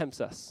 Satan tempts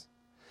us.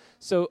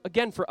 So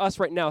again, for us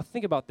right now,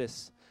 think about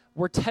this.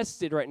 We're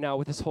tested right now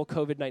with this whole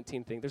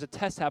COVID-19 thing. There's a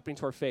test happening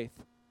to our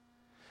faith.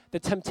 The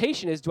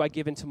temptation is, do I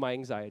give in to my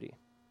anxiety?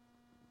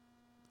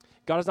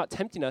 God is not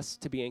tempting us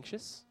to be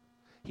anxious.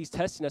 He's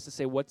testing us to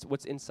say,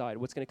 what's inside?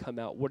 What's going to come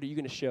out? What are you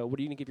going to show? What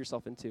are you going to give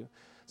yourself into?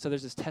 So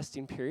there's this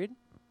testing period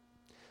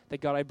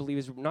that God, I believe,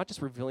 is not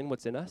just revealing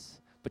what's in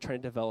us, but trying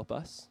to develop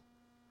us.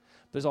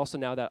 There's also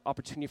now that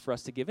opportunity for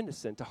us to give into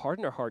sin, to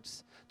harden our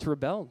hearts, to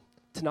rebel,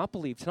 to not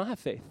believe, to not have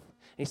faith.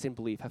 And he's saying,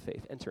 believe, have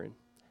faith, enter in.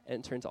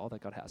 Enter into all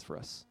that God has for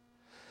us.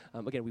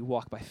 Again, we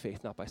walk by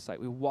faith, not by sight.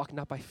 We walk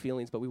not by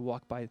feelings, but we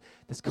walk by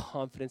this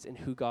confidence in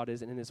who God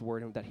is and in his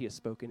word and that he has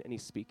spoken and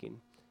he's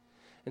speaking.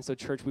 And so,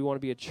 church, we want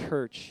to be a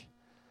church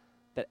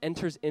that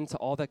enters into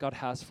all that God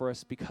has for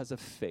us because of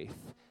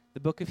faith. The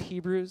book of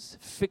Hebrews,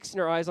 fixing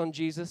our eyes on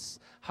Jesus.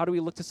 How do we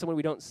look to someone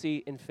we don't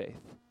see in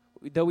faith?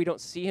 Though we don't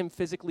see him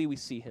physically, we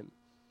see him.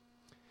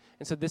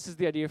 And so this is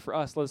the idea for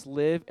us. Let us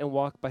live and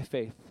walk by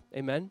faith.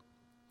 Amen?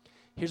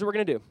 Here's what we're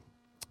going to do.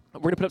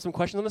 We're going to put up some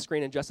questions on the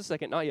screen in just a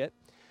second. Not yet.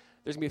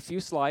 There's going to be a few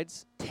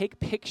slides. Take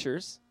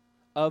pictures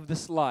of the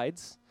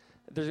slides.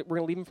 We're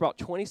going to leave them for about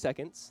 20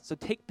 seconds. So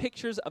take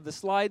pictures of the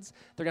slides.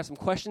 They're going to have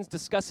some questions.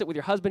 Discuss it with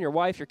your husband, your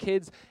wife, your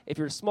kids, if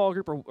you're a small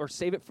group, or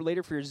save it for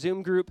later for your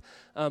Zoom group.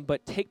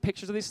 But take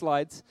pictures of these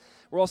slides.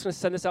 We're also going to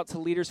send this out to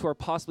leaders who are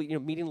possibly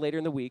meeting later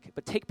in the week.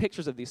 But take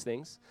pictures of these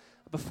things.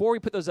 Before we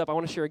put those up, I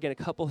want to share again a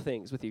couple of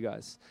things with you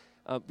guys.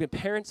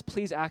 Parents,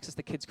 please access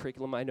the kids'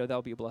 curriculum. I know that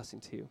will be a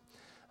blessing to you.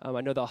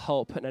 I know they'll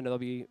help, and I know they'll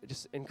be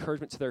just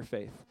encouragement to their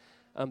faith.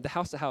 The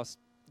house-to-house,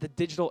 the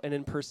digital and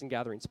in-person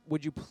gatherings.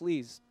 Would you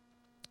please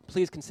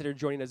consider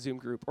joining a Zoom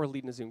group or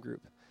leading a Zoom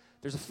group?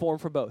 There's a form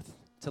for both,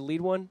 to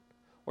lead one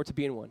or to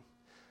be in one.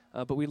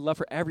 But we'd love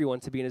for everyone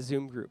to be in a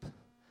Zoom group,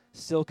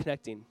 still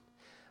connecting.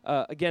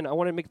 Again, I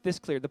want to make this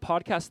clear. The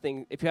podcast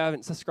thing, if you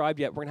haven't subscribed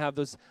yet, we're going to have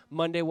those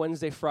Monday,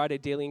 Wednesday, Friday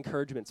daily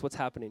encouragements. What's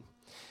happening?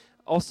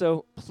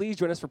 Also, please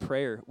join us for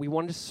prayer. We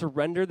want to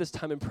surrender this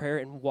time in prayer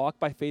and walk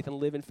by faith and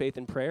live in faith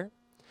and prayer.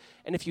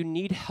 And if you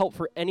need help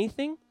for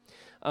anything,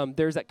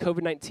 there's that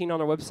COVID-19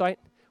 on our website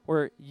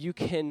where you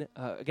can,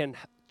 again,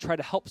 try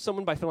to help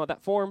someone by filling out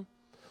that form,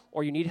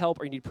 or you need help,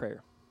 or you need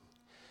prayer.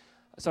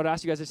 So I'd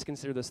ask you guys just to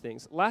consider those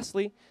things.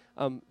 Lastly,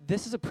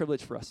 this is a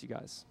privilege for us, you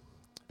guys,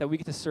 that we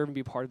get to serve and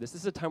be a part of this.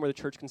 This is a time where the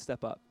church can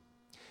step up.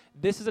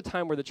 This is a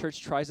time where the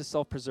church tries to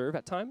self-preserve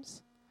at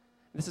times.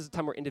 This is a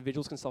time where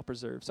individuals can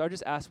self-preserve. So I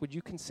just ask, would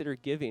you consider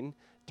giving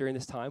during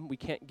this time? We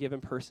can't give in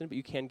person, but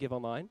you can give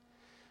online.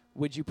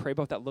 Would you pray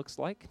about what that looks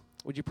like?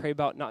 Would you pray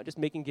about not just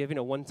making giving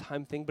a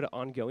one-time thing, but an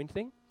ongoing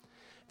thing?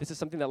 This is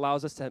something that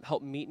allows us to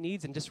help meet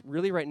needs. And just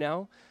really right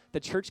now, the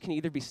church can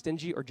either be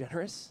stingy or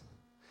generous.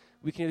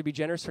 We can either be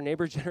generous to our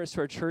neighbors, generous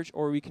to our church,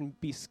 or we can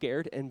be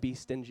scared and be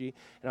stingy.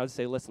 And I would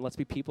say, listen, let's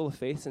be people of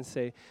faith and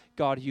say,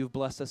 God, you've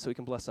blessed us so we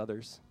can bless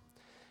others.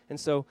 And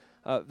so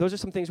those are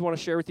some things we want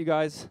to share with you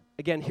guys.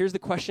 Again, here's the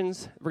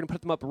questions. We're going to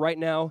put them up right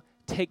now.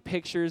 Take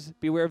pictures.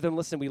 Be aware of them.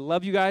 Listen, we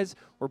love you guys.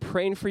 We're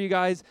praying for you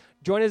guys.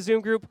 Join a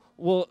Zoom group.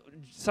 We'll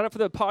sign up for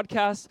the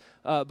podcast,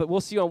 but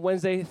we'll see you on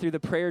Wednesday through the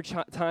prayer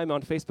time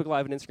on Facebook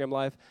Live and Instagram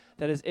Live.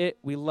 That is it.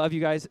 We love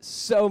you guys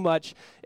so much.